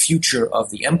the future of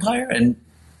the empire, and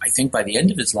I think by the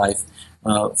end of his life,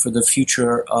 for the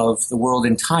future of the world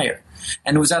entire.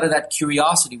 And it was out of that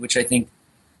curiosity, which I think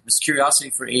was curiosity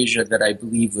for Asia, that I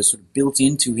believe was sort of built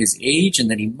into his age and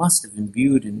that he must have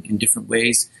imbued in different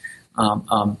ways,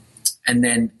 and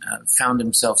then found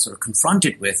himself sort of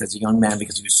confronted with as a young man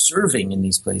because he was serving in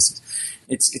these places.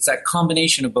 It's that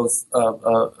combination of both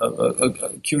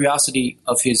curiosity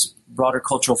of his broader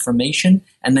cultural formation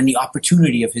and then the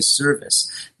opportunity of his service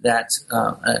that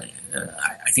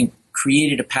I think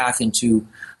created a path into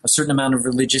a certain amount of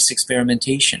religious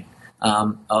experimentation,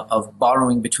 of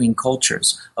borrowing between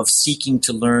cultures, of seeking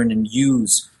to learn and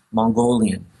use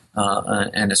Mongolian,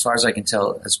 and as far as I can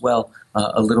tell as well,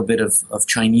 a little bit of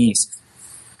Chinese,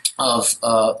 of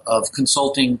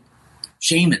consulting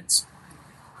shamans,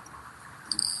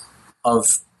 of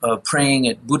praying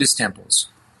at Buddhist temples,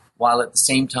 while at the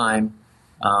same time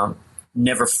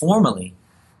never formally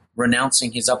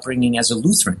renouncing his upbringing as a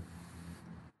Lutheran,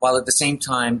 while at the same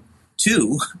time,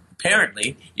 too,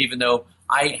 apparently, even though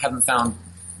I haven't found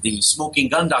the smoking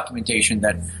gun documentation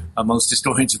that most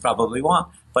historians would probably want,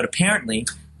 but apparently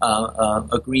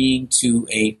agreeing to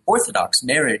a Orthodox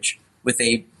marriage with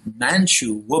a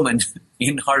Manchu woman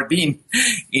in Harbin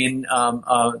in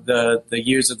the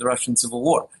years of the Russian Civil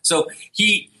War. So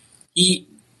he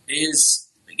is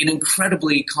an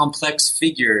incredibly complex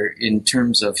figure in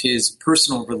terms of his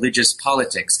personal religious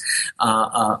politics.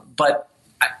 But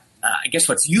I guess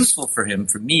what's useful for him,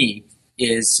 for me,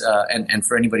 is and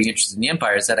for anybody interested in the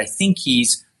empire, is that I think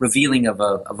he's revealing of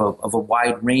a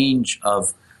wide range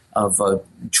of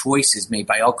choices made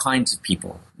by all kinds of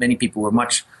people. Many people were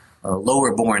much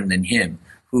lower born than him,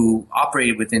 who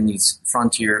operated within these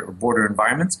frontier or border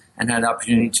environments and had an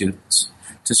opportunity to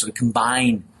sort of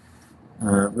combine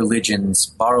religions,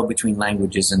 borrow between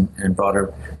languages and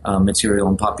broader material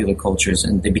and popular cultures,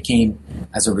 and they became,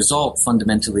 as a result,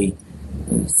 fundamentally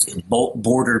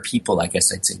border people, I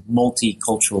guess I'd say,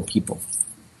 multicultural people.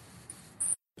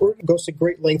 Gordon goes to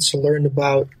great lengths to learn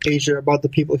about Asia, about the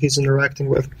people he's interacting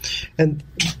with. And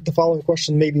the following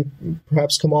question maybe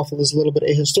perhaps come off as a little bit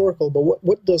ahistorical, but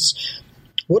what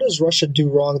does Russia do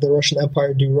wrong, the Russian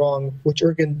Empire do wrong, which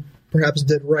Ungern perhaps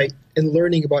did right in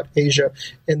learning about Asia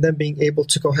and then being able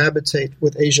to cohabitate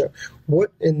with Asia?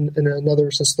 What, in another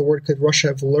sense of the word, could Russia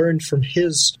have learned from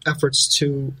his efforts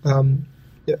to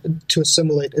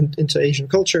assimilate into Asian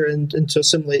culture and to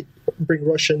assimilate, bring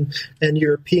Russian and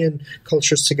European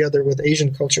cultures together with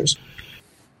Asian cultures?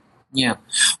 Yeah,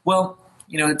 well,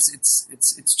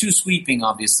 it's too sweeping,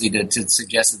 obviously, to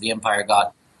suggest that the empire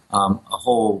got a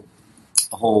whole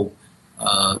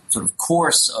sort of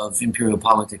course of imperial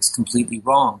politics completely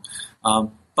wrong.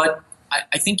 But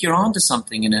I think you're onto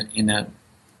something in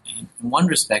one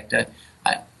respect.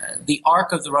 The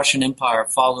arc of the Russian Empire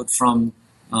followed from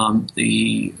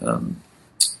the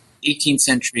 18th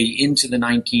century into the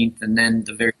 19th, and then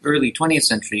the very early 20th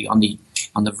century on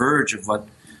the verge of what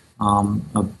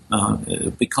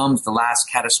becomes the last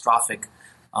catastrophic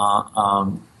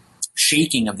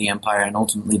shaking of the empire, and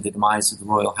ultimately the demise of the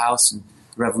royal house and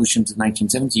the revolutions of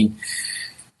 1917.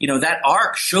 That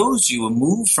arc shows you a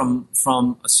move from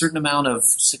a certain amount of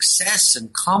success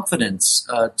and confidence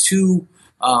to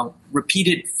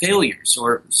repeated failures,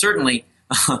 or certainly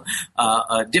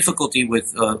difficulty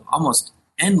with almost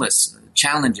endless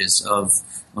challenges of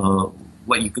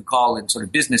what you could call, in sort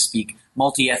of business speak,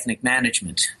 multi-ethnic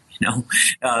management.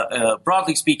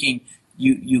 Broadly speaking,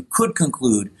 you could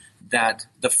conclude that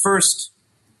the first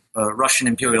Russian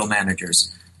imperial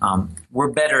managers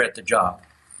were better at the job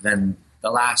than the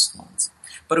last ones.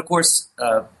 But of course,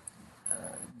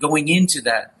 going into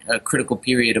that critical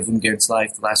period of Ungern's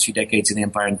life, the last few decades in the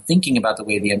empire, and thinking about the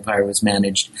way the empire was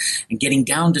managed and getting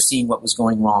down to seeing what was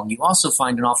going wrong, you also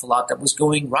find an awful lot that was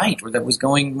going right, or that was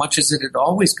going much as it had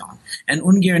always gone. And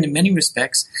Ungern, in many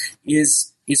respects,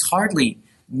 is hardly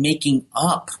making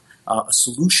up a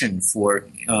solution for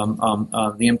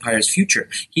the empire's future.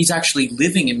 He's actually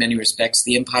living, in many respects,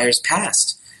 the empire's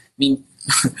past. I mean,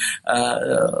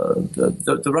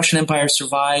 the Russian Empire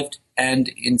survived and,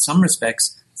 in some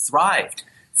respects, thrived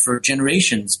for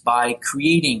generations by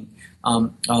creating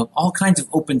all kinds of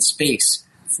open space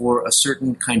for a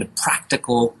certain kind of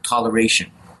practical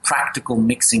toleration, practical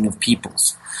mixing of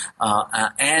peoples,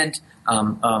 and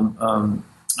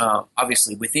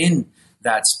obviously within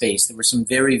that space there were some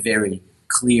very, very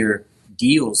clear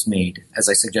deals made, as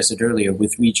I suggested earlier,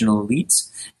 with regional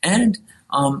elites, and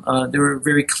there were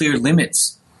very clear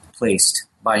limits placed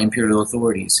by imperial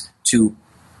authorities to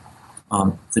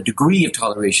the degree of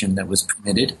toleration that was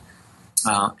permitted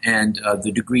and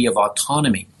the degree of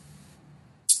autonomy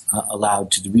allowed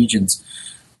to the regions.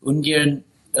 Ungern,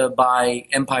 by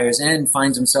empire's end,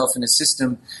 finds himself in a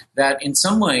system that in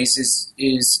some ways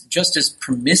is just as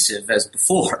permissive as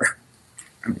before.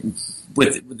 I mean,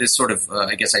 with this sort of,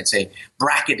 I guess I'd say,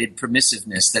 bracketed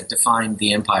permissiveness that defined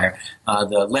the empire,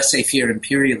 the laissez-faire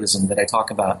imperialism that I talk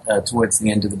about towards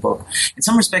the end of the book. In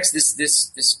some respects,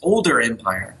 this older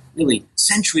empire, really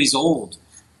centuries old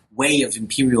way of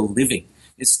imperial living,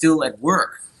 is still at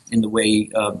work in the way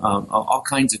all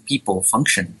kinds of people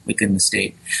function within the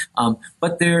state.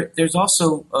 But there's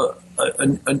also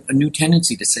a new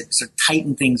tendency to sort of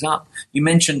tighten things up. You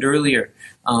mentioned earlier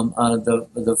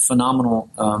the phenomenal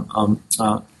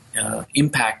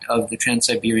impact of the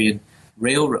Trans-Siberian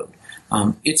Railroad.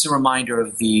 It's a reminder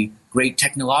of the great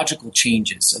technological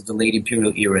changes of the late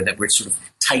imperial era that were sort of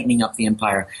tightening up the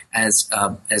empire as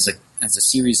a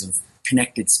series of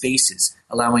connected spaces,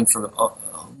 allowing for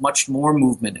much more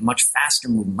movement and much faster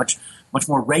movement, much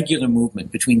more regular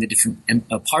movement between the different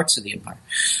parts of the empire.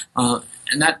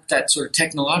 And that sort of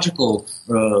technological,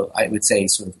 I would say,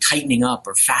 sort of tightening up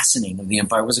or fastening of the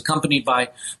empire was accompanied by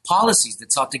policies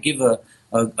that sought to give a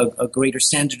greater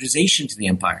standardization to the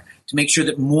empire, to make sure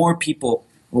that more people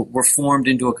were formed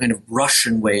into a kind of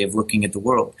Russian way of looking at the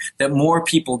world, that more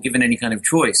people, given any kind of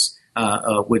choice,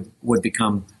 would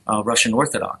become Russian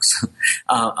Orthodox,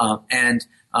 and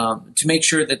to make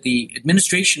sure that the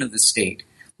administration of the state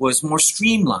was more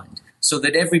streamlined, so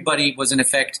that everybody was in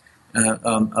effect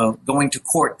going to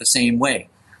court the same way,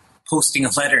 posting a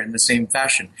letter in the same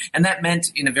fashion. And that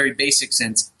meant, in a very basic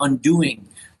sense, undoing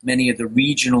many of the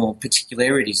regional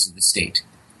particularities of the state.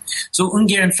 So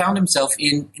Ungern found himself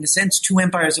in a sense, two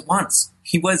empires at once.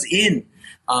 He was in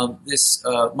this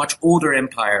much older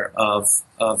empire of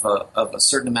a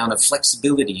certain amount of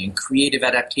flexibility and creative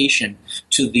adaptation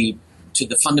to the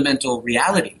fundamental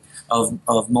reality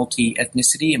of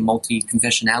multi-ethnicity and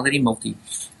multi-confessionality,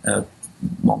 the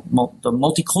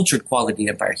multicultural quality of the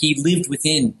empire. He lived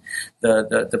within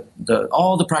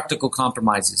all the practical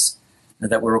compromises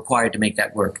that were required to make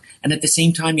that work. And at the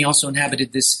same time, he also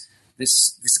inhabited this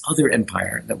other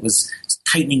empire that was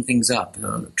tightening things up,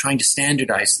 trying to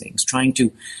standardize things, trying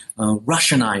to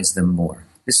Russianize them more.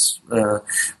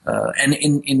 And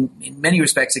in many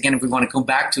respects, again, if we want to come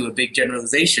back to a big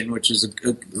generalization, which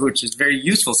is very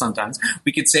useful sometimes,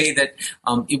 we could say that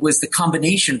it was the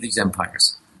combination of these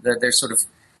empires that they're sort of,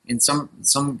 in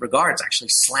some regards, actually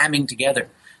slamming together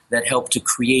that helped to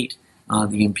create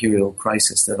the imperial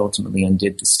crisis that ultimately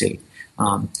undid the state.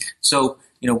 So,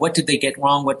 what did they get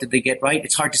wrong? What did they get right?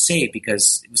 It's hard to say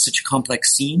because it was such a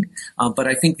complex scene. But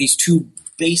I think these two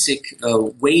basic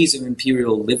ways of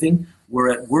imperial living were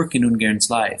at work in Ungern's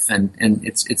life, and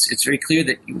it's very clear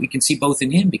that we can see both in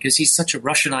him because he's such a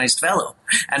Russianized fellow,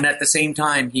 and at the same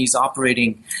time he's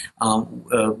operating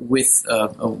with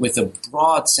a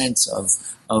broad sense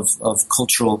of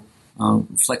cultural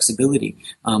flexibility,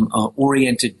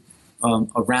 oriented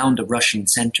around a Russian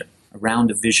center,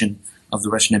 around a vision of the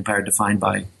Russian Empire defined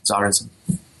by Tsarism.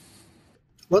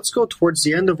 Let's go towards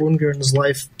the end of Ungern's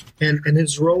life and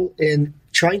his role in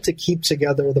trying to keep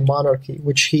together the monarchy,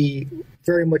 which he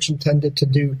very much intended to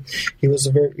do. He was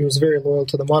very loyal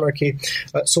to the monarchy.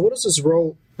 So what is his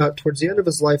role towards the end of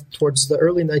his life, towards the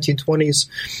early 1920s?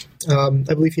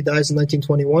 I believe he dies in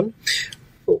 1921.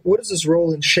 What is his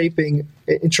role in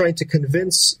trying to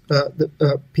convince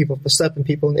the people of the steppe and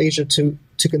people in Asia to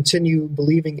continue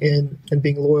believing in and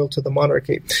being loyal to the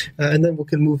monarchy? And then we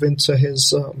can move into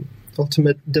his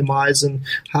ultimate demise and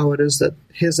how it is that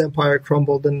his empire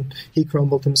crumbled and he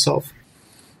crumbled himself.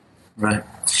 Right.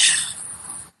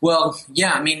 Well,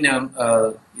 yeah, I mean,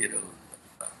 I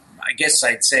guess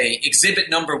I'd say exhibit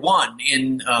number one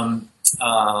in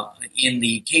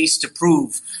the case to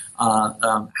prove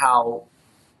how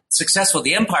successful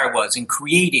the empire was in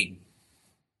creating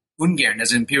Ungern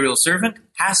as an imperial servant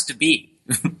has to be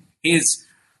his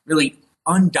really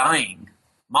undying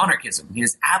monarchism,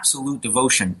 his absolute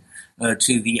devotion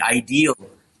to the ideal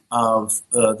of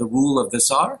the rule of the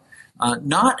Tsar,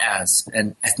 not as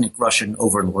an ethnic Russian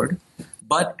overlord,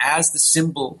 but as the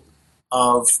symbol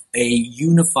of a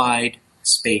unified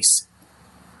space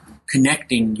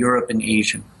connecting Europe and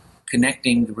Asia,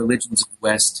 connecting the religions of the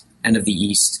West and of the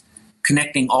East,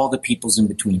 connecting all the peoples in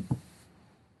between.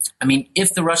 I mean,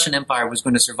 if the Russian Empire was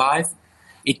going to survive,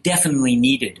 it definitely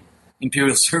needed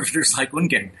imperial servitors like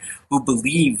Ungern, who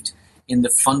believed in the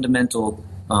fundamental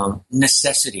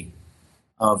necessity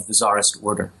of the Tsarist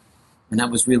order. And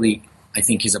that was really, I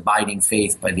think, his abiding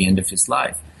faith by the end of his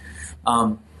life.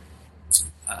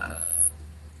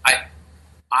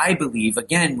 I believe,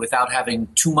 again, without having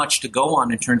too much to go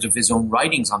on in terms of his own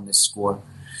writings on this score,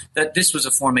 that this was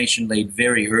a formation laid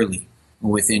very early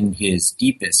within his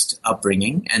deepest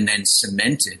upbringing and then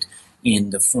cemented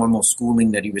in the formal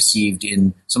schooling that he received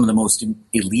in some of the most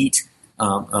elite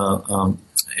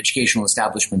educational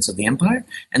establishments of the empire,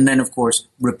 and then, of course,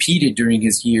 repeated during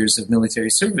his years of military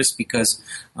service because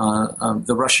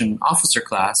the Russian officer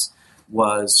class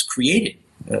was created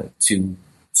to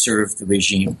serve the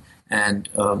regime. And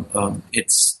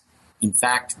it's, in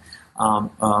fact,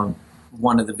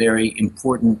 one of the very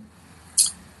important,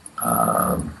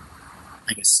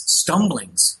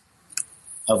 stumblings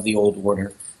of the old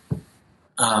order,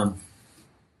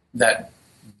 that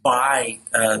by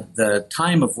the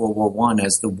time of World War I,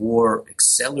 as the war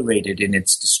accelerated in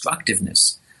its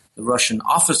destructiveness, the Russian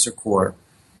officer corps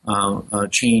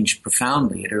changed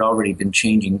profoundly. It had already been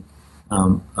changing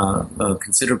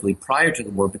considerably prior to the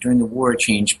war, but during the war it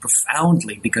changed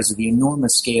profoundly because of the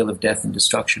enormous scale of death and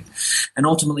destruction. And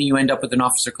ultimately you end up with an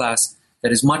officer class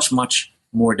that is much, much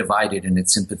more divided in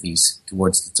its sympathies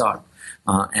towards the Tsar.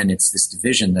 And it's this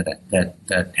division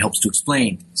that helps to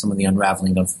explain some of the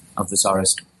unraveling of the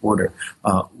Tsarist order.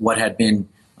 What had been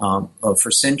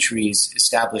for centuries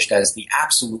established as the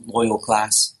absolute loyal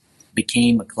class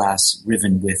became a class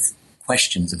riven with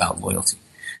questions about loyalty.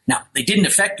 Now, they didn't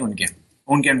affect Ungern.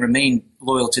 Ungern remained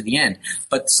loyal to the end,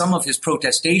 but some of his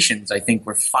protestations, I think,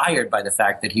 were fired by the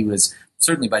fact that he was,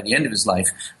 certainly by the end of his life,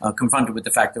 confronted with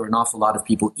the fact there were an awful lot of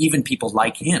people, even people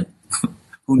like him,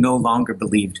 who no longer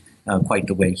believed quite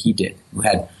the way he did, who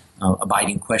had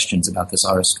abiding questions about the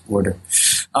Tsarist order.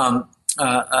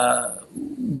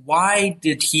 Why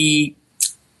did he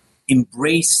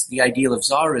embrace the ideal of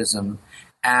Tsarism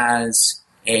as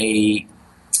a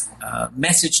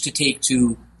message to take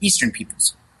to Eastern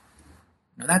peoples?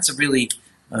 Now, that's a really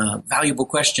valuable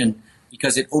question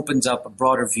because it opens up a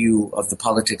broader view of the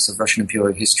politics of Russian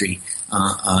imperial history,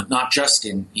 not just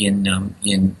in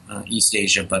East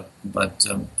Asia, but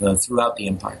throughout the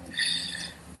empire.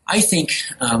 I think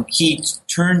he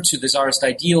turned to the Tsarist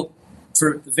ideal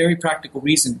for the very practical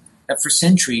reason that for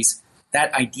centuries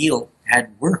that ideal had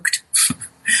worked.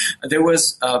 There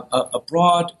was a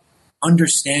broad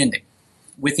understanding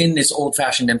within this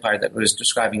old-fashioned empire that I was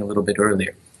describing a little bit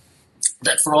earlier,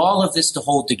 that for all of this to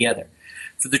hold together,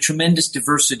 for the tremendous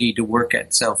diversity to work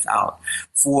itself out,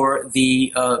 for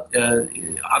the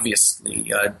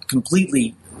obviously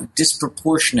completely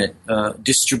disproportionate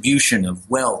distribution of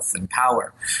wealth and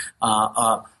power,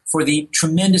 for the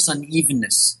tremendous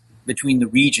unevenness between the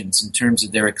regions in terms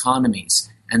of their economies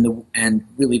and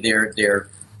really their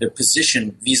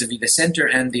position vis-a-vis the center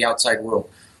and the outside world.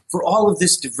 For all of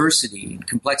this diversity and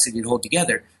complexity to hold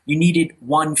together, you needed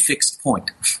one fixed point.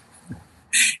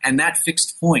 And that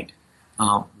fixed point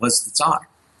was the Tsar.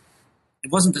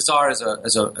 It wasn't the Tsar as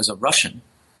a Russian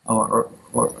or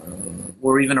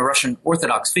even a Russian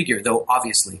Orthodox figure, though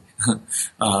obviously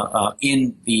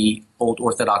in the old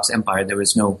Orthodox Empire there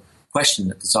was no question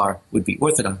that the Tsar would be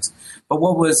Orthodox. But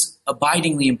what was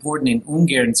abidingly important in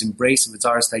Ungern's embrace of the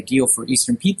Tsarist ideal for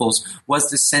Eastern peoples was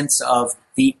the sense of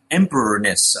the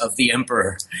emperorness of the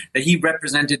emperor, that he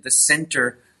represented the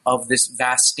center of this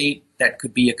vast state that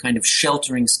could be a kind of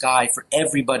sheltering sky for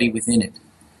everybody within it.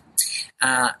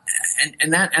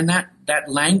 And that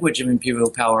language of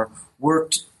imperial power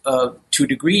worked to a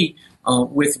degree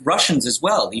with Russians as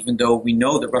well, even though we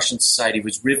know that Russian society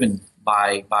was riven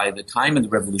by the time of the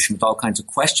revolution with all kinds of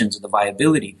questions of the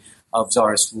viability of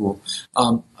Tsarist rule.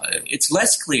 It's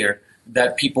less clear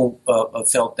that people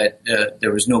felt that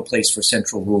there was no place for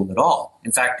central rule at all.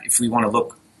 In fact, if we want to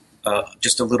look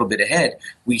just a little bit ahead,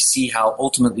 we see how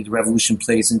ultimately the revolution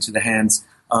plays into the hands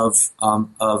of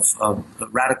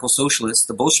radical socialists,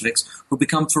 the Bolsheviks, who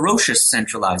become ferocious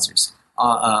centralizers,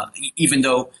 even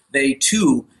though they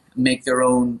too make their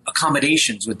own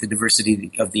accommodations with the diversity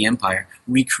of the empire,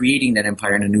 recreating that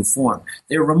empire in a new form.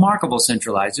 They're remarkable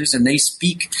centralizers, and they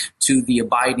speak to the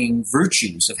abiding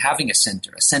virtues of having a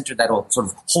center that will sort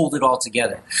of hold it all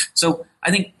together. So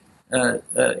I think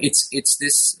it's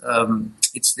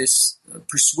this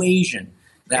persuasion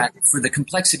that for the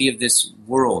complexity of this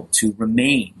world to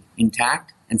remain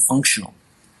intact and functional,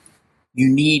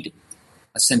 you need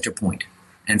a center point.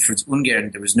 And for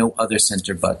Ungern, there was no other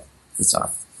center but the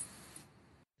Tsar.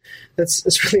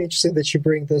 It's really interesting that you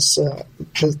bring this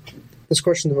this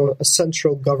question of a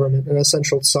central government and a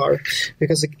central Tsar,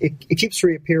 because it keeps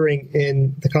reappearing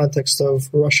in the context of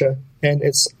Russia and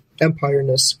its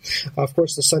empire-ness. Of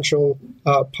course, the central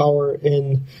power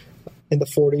in the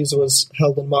 40s was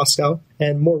held in Moscow,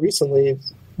 and more recently,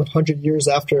 100 years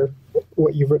after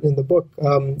what you've written in the book,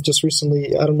 just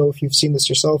recently, I don't know if you've seen this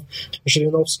yourself,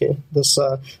 Zhirinovsky, this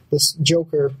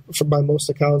joker, by most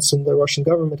accounts in the Russian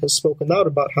government, has spoken out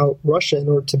about how Russia, in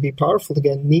order to be powerful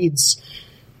again, needs,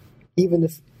 even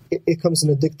if it comes in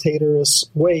a dictatorous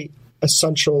way, a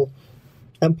central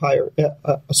empire,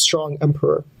 a strong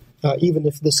emperor, even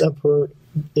if this emperor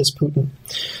is Putin.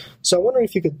 So I'm wondering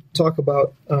if you could talk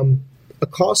about the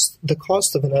cost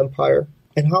of an empire,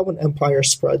 and how an empire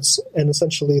spreads, and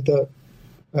essentially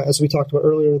as we talked about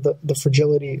earlier, the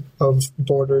fragility of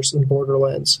borders and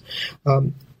borderlands,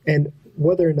 and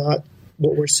whether or not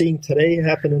what we're seeing today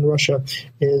happen in Russia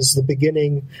is the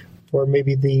beginning, or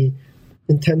maybe the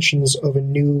intentions of a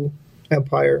new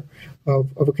empire,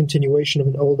 of a continuation of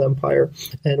an old empire,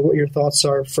 and what your thoughts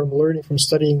are from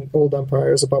studying old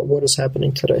empires about what is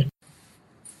happening today.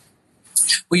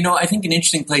 Well, I think an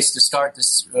interesting place to start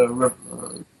this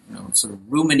sort of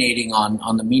ruminating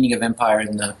on the meaning of empire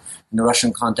in the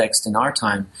Russian context in our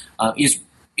time is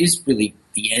really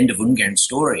the end of Ungern's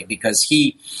story, because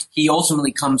he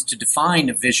ultimately comes to define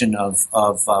a vision of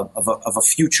a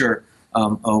future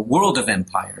world of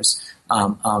empires,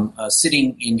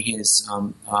 sitting in his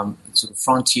sort of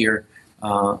frontier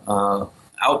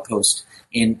outpost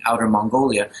in Outer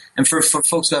Mongolia. And for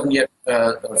folks who haven't yet,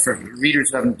 for readers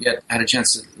who haven't yet had a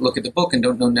chance to look at the book and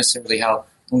don't know necessarily how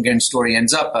Ungern's story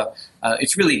ends up,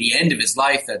 it's really the end of his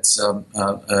life that's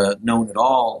known at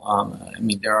all.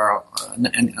 There are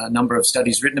a number of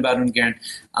studies written about Ungern,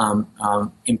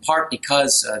 in part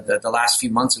because the last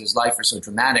few months of his life are so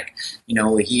dramatic.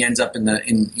 He ends up in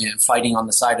fighting on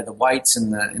the side of the whites in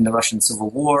the Russian Civil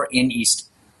War in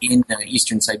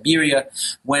eastern Siberia.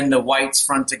 When the whites'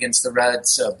 front against the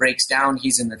Reds breaks down,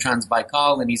 he's in the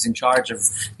Transbaikal, and he's in charge of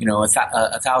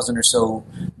 1,000 or so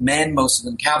men, most of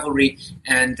them cavalry.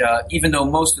 And even though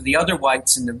most of the other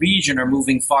whites in the region are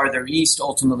moving farther east,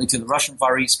 ultimately to the Russian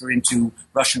Far East or into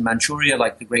Russian Manchuria,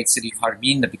 like the great city of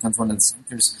Harbin that becomes one of the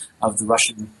centers of the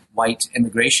Russian white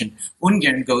immigration,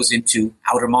 Ungern goes into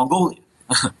Outer Mongolia.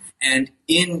 And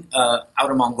in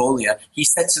Outer Mongolia, he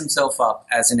sets himself up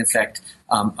as, in effect,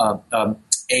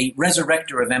 a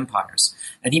resurrector of empires.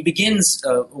 And he begins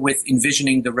with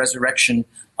envisioning the resurrection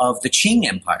of the Qing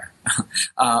Empire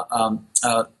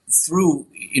through,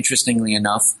 interestingly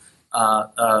enough,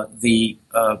 the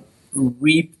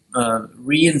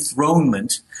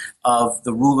re-enthronement of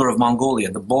the ruler of Mongolia,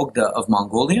 the Bogda of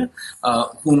Mongolia,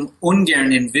 whom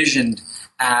Ungern envisioned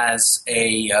as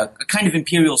a kind of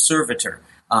imperial servitor.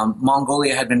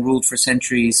 Mongolia had been ruled for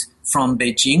centuries from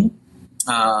Beijing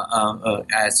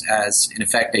as in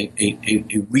effect a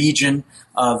region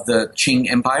of the Qing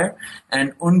Empire,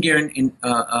 and Ungern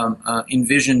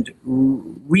envisioned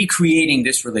recreating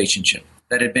this relationship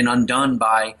that had been undone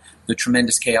by the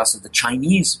tremendous chaos of the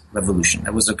Chinese Revolution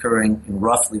that was occurring in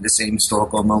roughly the same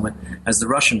historical moment as the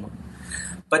Russian one.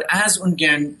 But as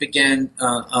Ungern began,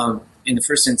 in the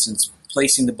first instance,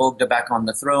 placing the Bogda back on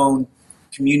the throne,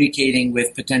 communicating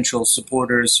with potential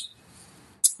supporters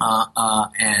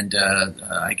and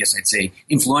I guess I'd say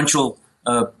influential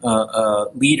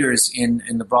leaders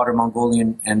in the broader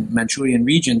Mongolian and Manchurian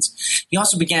regions, he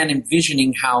also began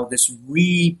envisioning how this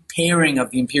repairing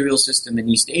of the imperial system in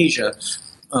East Asia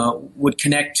would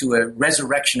connect to a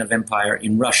resurrection of empire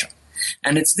in Russia.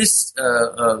 And it's this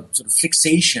sort of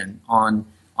fixation on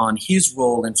his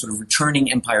role in sort of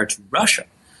returning empire to Russia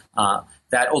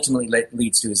that ultimately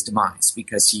leads to his demise,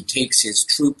 because he takes his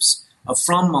troops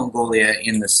from Mongolia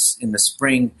in the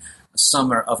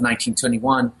summer of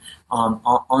 1921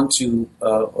 onto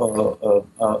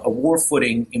a war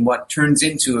footing in what turns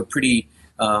into a pretty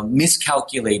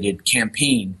miscalculated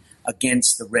campaign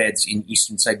against the Reds in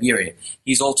eastern Siberia.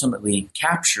 He's ultimately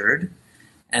captured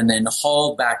and then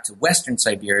hauled back to western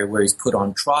Siberia, where he's put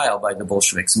on trial by the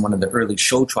Bolsheviks in one of the early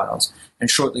show trials, and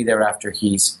shortly thereafter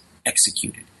he's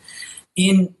executed.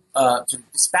 In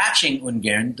dispatching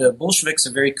Ungern, the Bolsheviks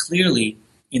are very clearly,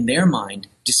 in their mind,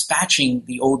 dispatching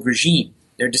the old regime.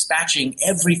 They're dispatching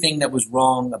everything that was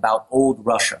wrong about old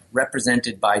Russia,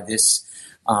 represented by this,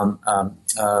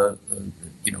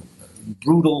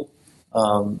 brutal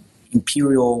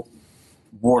imperial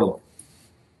warlord.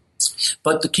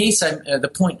 But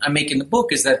the point I make in the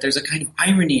book is that there's a kind of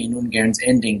irony in Ungern's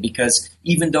ending, because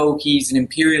even though he's an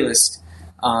imperialist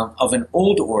of an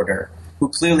old order who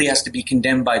clearly has to be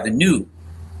condemned by the new,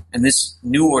 and this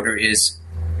new order is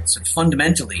sort of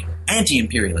fundamentally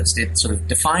anti-imperialist. It sort of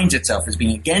defines itself as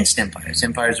being against empires.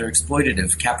 Empires are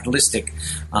exploitative, capitalistic.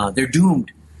 They're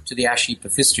doomed to the ash heap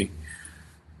of history.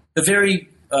 The very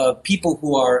people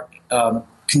who are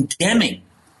condemning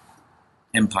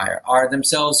empire are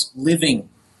themselves living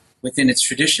within its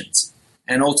traditions,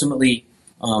 and ultimately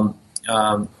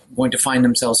going to find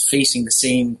themselves facing the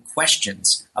same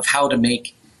questions of how to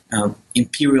make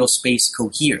imperial space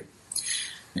cohere.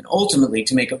 And ultimately,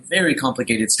 to make a very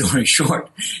complicated story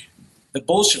short, the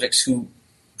Bolsheviks who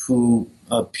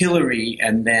pillory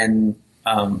and then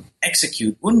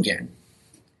execute Ungern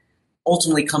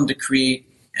ultimately come to create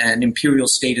an imperial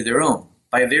state of their own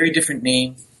by a very different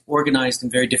name, organized in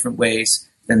very different ways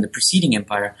than the preceding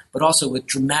empire, but also with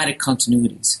dramatic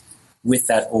continuities with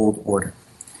that old order.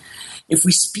 If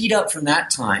we speed up from that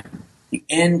time, the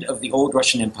end of the old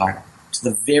Russian Empire, to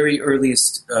the very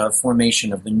earliest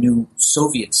formation of the new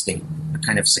Soviet state, a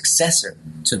kind of successor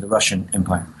to the Russian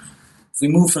Empire. If we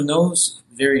move from those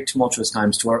very tumultuous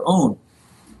times to our own,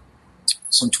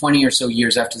 some 20 or so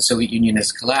years after the Soviet Union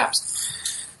has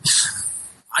collapsed,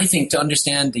 I think to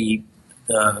understand the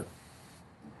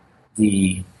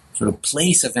sort of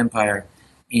place of empire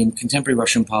in contemporary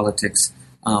Russian politics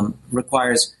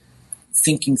requires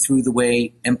thinking through the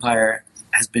way empire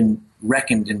has been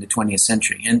reckoned in the 20th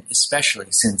century, and especially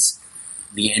since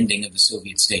the ending of the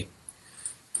Soviet state.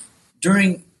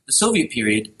 During the Soviet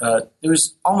period, there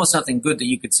was almost nothing good that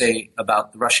you could say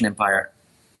about the Russian Empire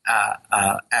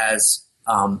as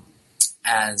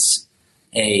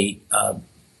a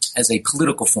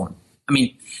political form. I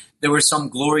mean, there was some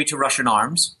glory to Russian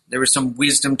arms. There was some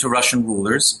wisdom to Russian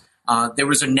rulers. There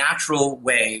was a natural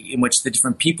way in which the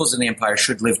different peoples in the empire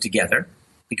should live together,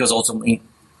 because ultimately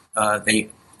they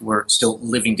were still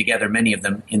living together, many of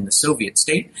them in the Soviet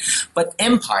state. But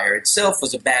empire itself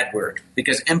was a bad word,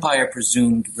 because empire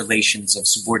presumed relations of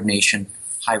subordination,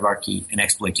 hierarchy, and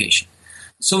exploitation.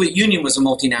 The Soviet Union was a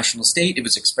multinational state. It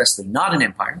was expressly not an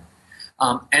empire.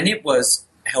 And it was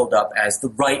held up as the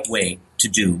right way to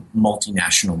do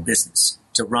multinational business,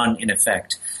 to run, in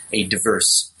effect, a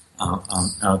diverse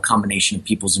combination of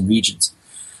peoples and regions.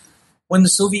 When the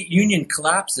Soviet Union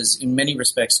collapses in many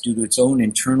respects due to its own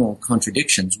internal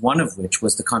contradictions, one of which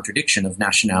was the contradiction of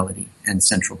nationality and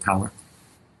central power,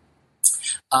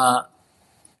 there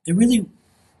really,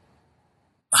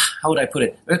 how would I put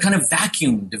it, a kind of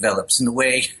vacuum develops in the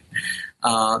way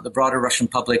the broader Russian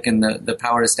public and the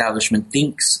power establishment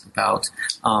thinks about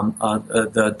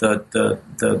the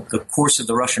course of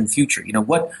the Russian future. You know,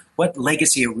 what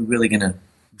legacy are we really going to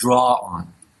draw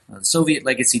on? The Soviet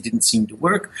legacy didn't seem to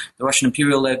work. The Russian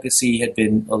imperial legacy had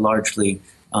been largely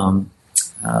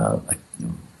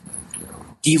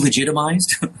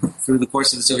delegitimized through the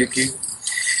course of the Soviet period.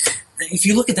 If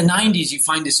you look at the 90s, you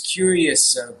find this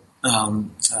curious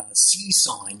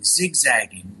seesawing,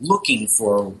 zigzagging, looking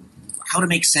for how to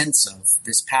make sense of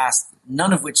this past,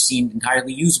 none of which seemed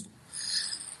entirely usable.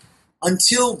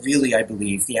 Until really, I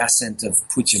believe, the ascent of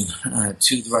Putin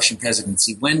to the Russian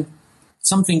presidency, when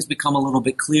some things become a little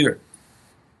bit clearer.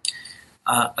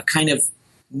 A kind of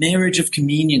marriage of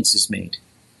convenience is made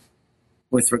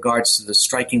with regards to the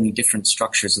strikingly different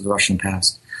structures of the Russian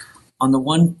past. On the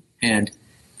one hand,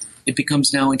 it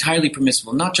becomes now entirely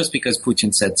permissible, not just because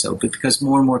Putin said so, but because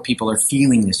more and more people are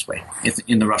feeling this way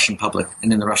in the Russian public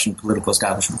and in the Russian political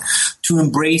establishment, to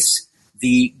embrace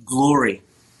the glory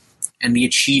and the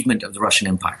achievement of the Russian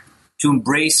Empire, to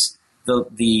embrace the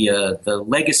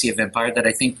legacy of empire that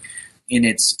I think in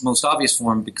its most obvious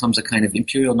form becomes a kind of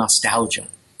imperial nostalgia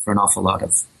for an awful lot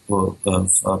of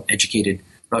educated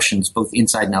Russians, both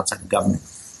inside and outside of government.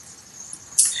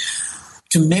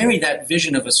 To marry that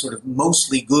vision of a sort of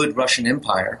mostly good Russian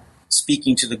Empire,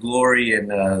 speaking to the glory and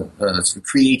sort of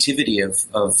creativity of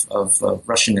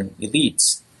Russian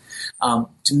elites,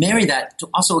 to marry that to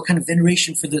also a kind of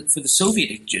veneration for the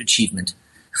Soviet achievement,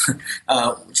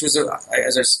 which was,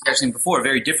 as I was saying before, a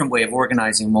very different way of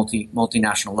organizing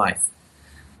multinational life,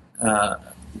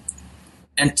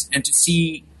 and to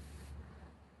see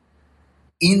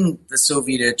in the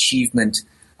Soviet achievement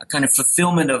a kind of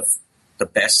fulfillment of the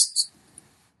best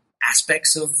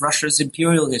aspects of Russia's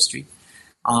imperial history,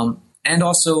 and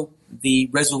also the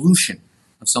resolution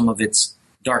of some of its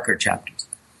darker chapters,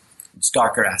 its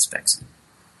darker aspects.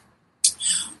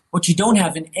 What you don't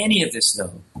have in any of this,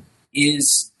 though,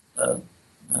 is a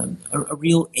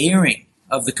real airing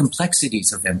of the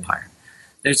complexities of empire.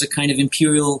 There's a kind of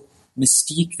imperial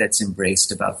mystique that's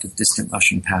embraced about the distant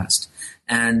Russian past.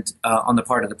 And on the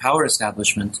part of the power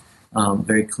establishment,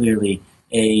 very clearly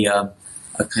a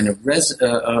kind of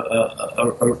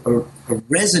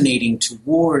resonating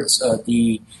towards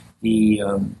the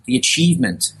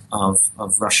achievement of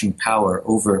Russian power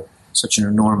over such an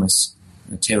enormous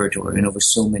territory and over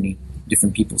so many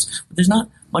different peoples. But there's not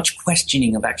much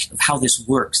questioning of how this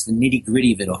works, the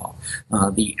nitty-gritty of it all.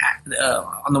 On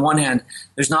the one hand,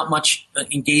 there's not much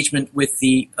engagement with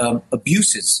the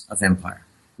abuses of empire,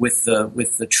 with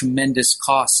the tremendous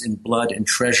costs in blood and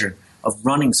treasure of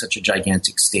running such a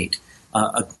gigantic state,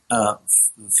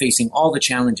 facing all the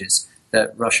challenges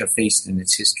that Russia faced in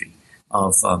its history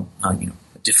of a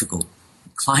difficult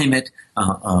climate,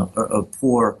 a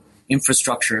poor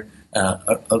infrastructure,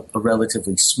 a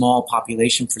relatively small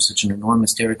population for such an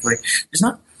enormous territory. There's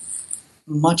not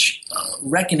much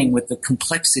reckoning with the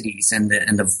complexities and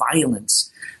the violence,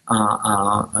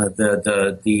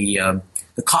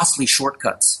 the costly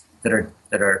shortcuts that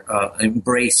are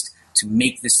embraced to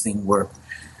make this thing work.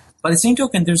 By the same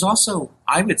token, there's also,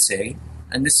 I would say,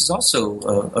 and this is also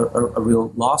a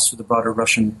real loss for the broader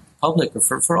Russian public, or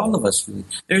for all of us, really.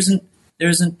 There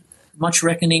isn't much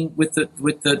reckoning with the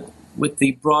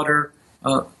broader,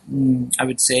 I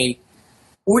would say,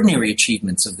 ordinary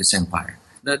achievements of this empire.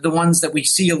 The ones that we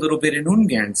see a little bit in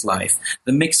Ungern's life,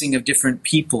 the mixing of different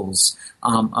peoples,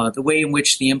 the way in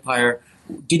which the empire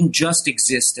didn't just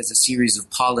exist as a series of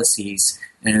policies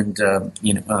and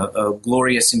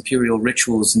glorious imperial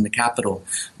rituals in the capital,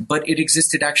 but it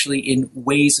existed actually in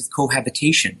ways of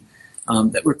cohabitation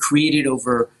that were created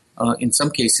over, in some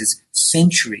cases,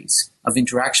 centuries of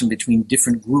interaction between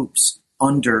different groups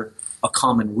under a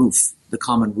common roof, the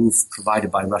common roof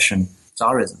provided by Russian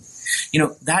Tsarism.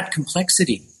 That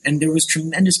complexity, and there was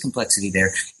tremendous complexity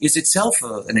there, is itself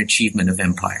an achievement of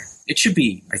empire. It should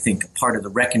be, I think, a part of the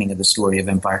reckoning of the story of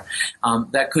empire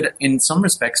that could, in some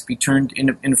respects, be turned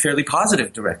in a fairly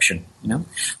positive direction.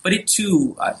 But it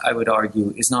too, I would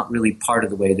argue, is not really part of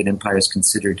the way that empire is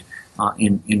considered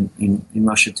in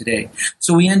Russia today.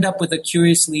 So we end up with a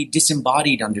curiously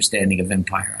disembodied understanding of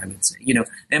empire, I would say.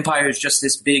 Empire is just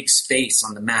this big space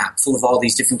on the map full of all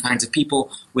these different kinds of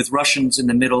people with Russians in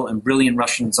the middle and brilliant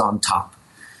Russians on top.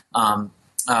 But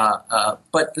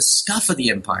the stuff of the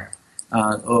empire,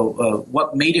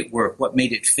 what made it work, what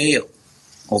made it fail,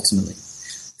 ultimately,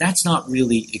 that's not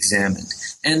really examined.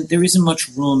 And there isn't much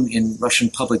room in Russian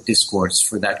public discourse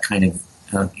for that kind of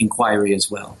inquiry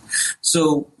as well.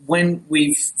 So when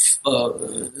we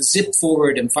zip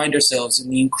forward and find ourselves in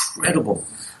the incredible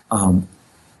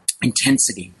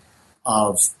intensity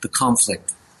of the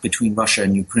conflict between Russia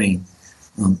and Ukraine,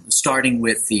 starting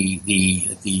with the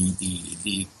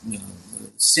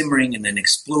simmering and then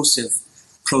explosive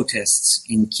protests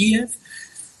in Kiev,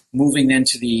 moving then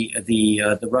to the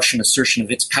Russian assertion of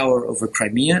its power over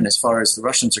Crimea, and as far as the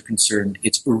Russians are concerned,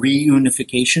 its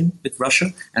reunification with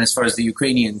Russia, and as far as the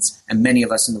Ukrainians and many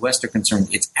of us in the West are concerned,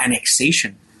 its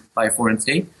annexation by a foreign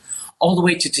state, all the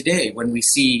way to today, when we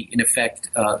see, in effect,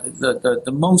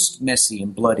 the most messy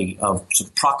and bloody of sort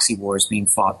of proxy wars being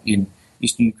fought in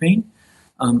eastern Ukraine.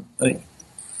 You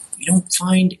don't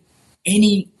find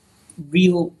any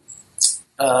real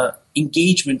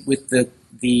engagement with the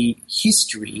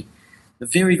history, the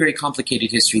very, very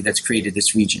complicated history that's created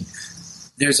this region.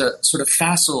 There's a sort of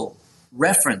facile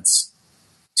reference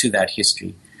to that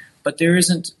history, but there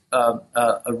isn't a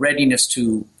readiness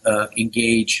to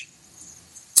engage,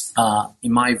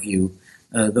 in my view,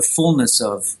 the fullness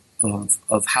of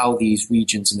how these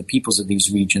regions and the peoples of these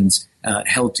regions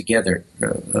held together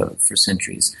for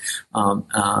centuries. And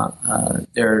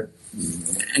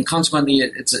consequently,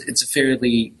 it's a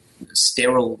fairly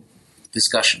sterile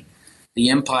discussion. The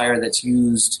empire that's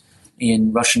used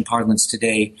in Russian parlance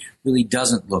today really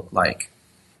doesn't look like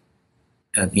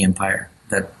the empire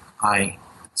that I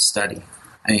study.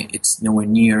 It's nowhere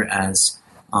near as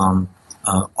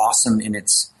awesome in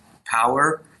its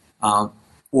power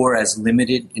or as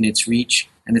limited in its reach,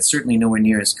 and it's certainly nowhere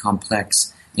near as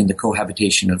complex in the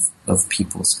cohabitation of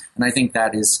peoples. And I think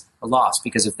that is a loss,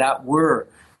 because if that were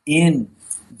in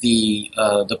the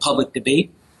public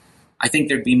debate, I think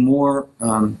there'd be more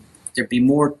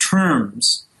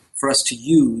terms for us to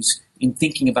use in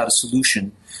thinking about a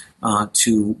solution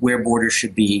to where borders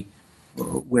should be,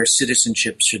 where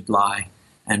citizenship should lie,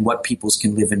 and what peoples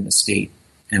can live in the state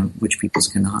and which peoples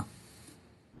cannot.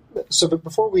 So, but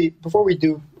before we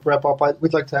do wrap up,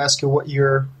 we'd like to ask you what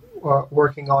you're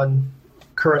working on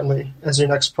currently as your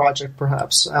next project,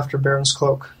 perhaps after Baron's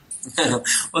Cloak.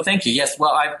 Well, thank you. Yes.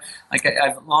 Well,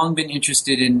 I've long been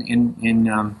interested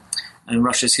in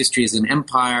Russia's history as an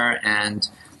empire, and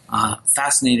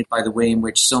fascinated by the way in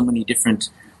which so many different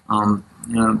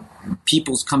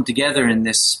peoples come together in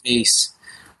this space.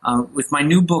 With my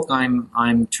new book,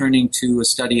 I'm turning to a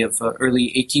study of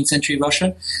early 18th century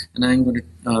Russia, and I'm going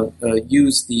to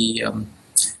use the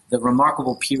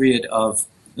remarkable period of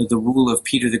the rule of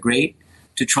Peter the Great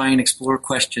to try and explore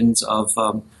questions of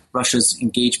Russia's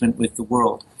engagement with the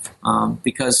world.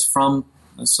 Because from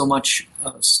so much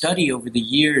study over the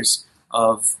years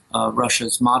of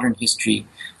Russia's modern history,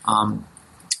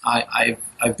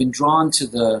 I've been drawn to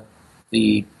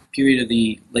the period of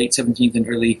the late 17th and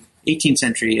early 18th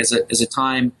century as a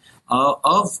time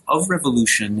of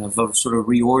revolution, of sort of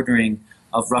reordering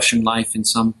of Russian life in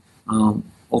some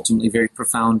ultimately very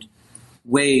profound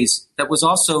ways. That was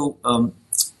also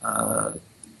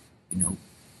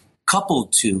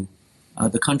coupled to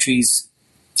the country's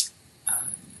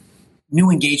new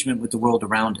engagement with the world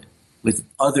around it, with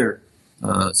other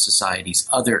societies,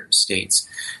 other states.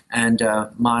 And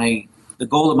the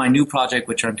goal of my new project,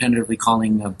 which I'm tentatively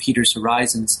calling Peter's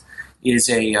Horizons, is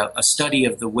a study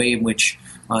of the way in which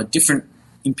different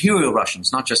imperial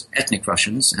Russians, not just ethnic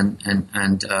Russians,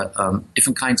 and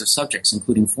different kinds of subjects,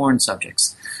 including foreign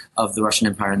subjects of the Russian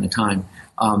Empire in the time,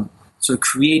 sort of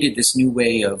created this new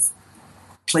way of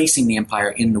placing the empire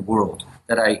in the world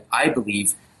that I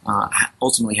believe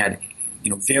ultimately had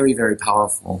very, very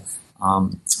powerful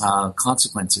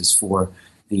consequences for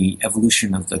the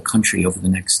evolution of the country over the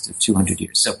next 200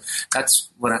 years. So that's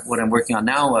what I'm working on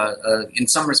now. In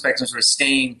some respects, I'm sort of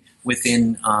staying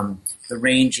within the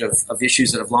range of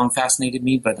issues that have long fascinated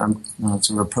me, but I'm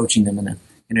sort of approaching them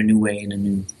in a new way, in a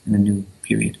new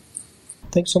period.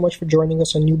 Thanks so much for joining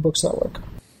us on New Books Network.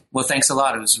 Well, thanks a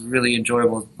lot. It was really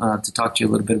enjoyable to talk to you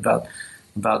a little bit about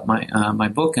my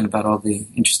book and about all the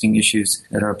interesting issues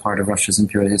that are a part of Russia's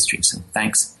imperial history. So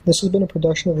thanks. This has been a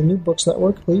production of the New Books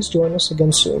Network. Please join us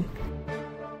again soon.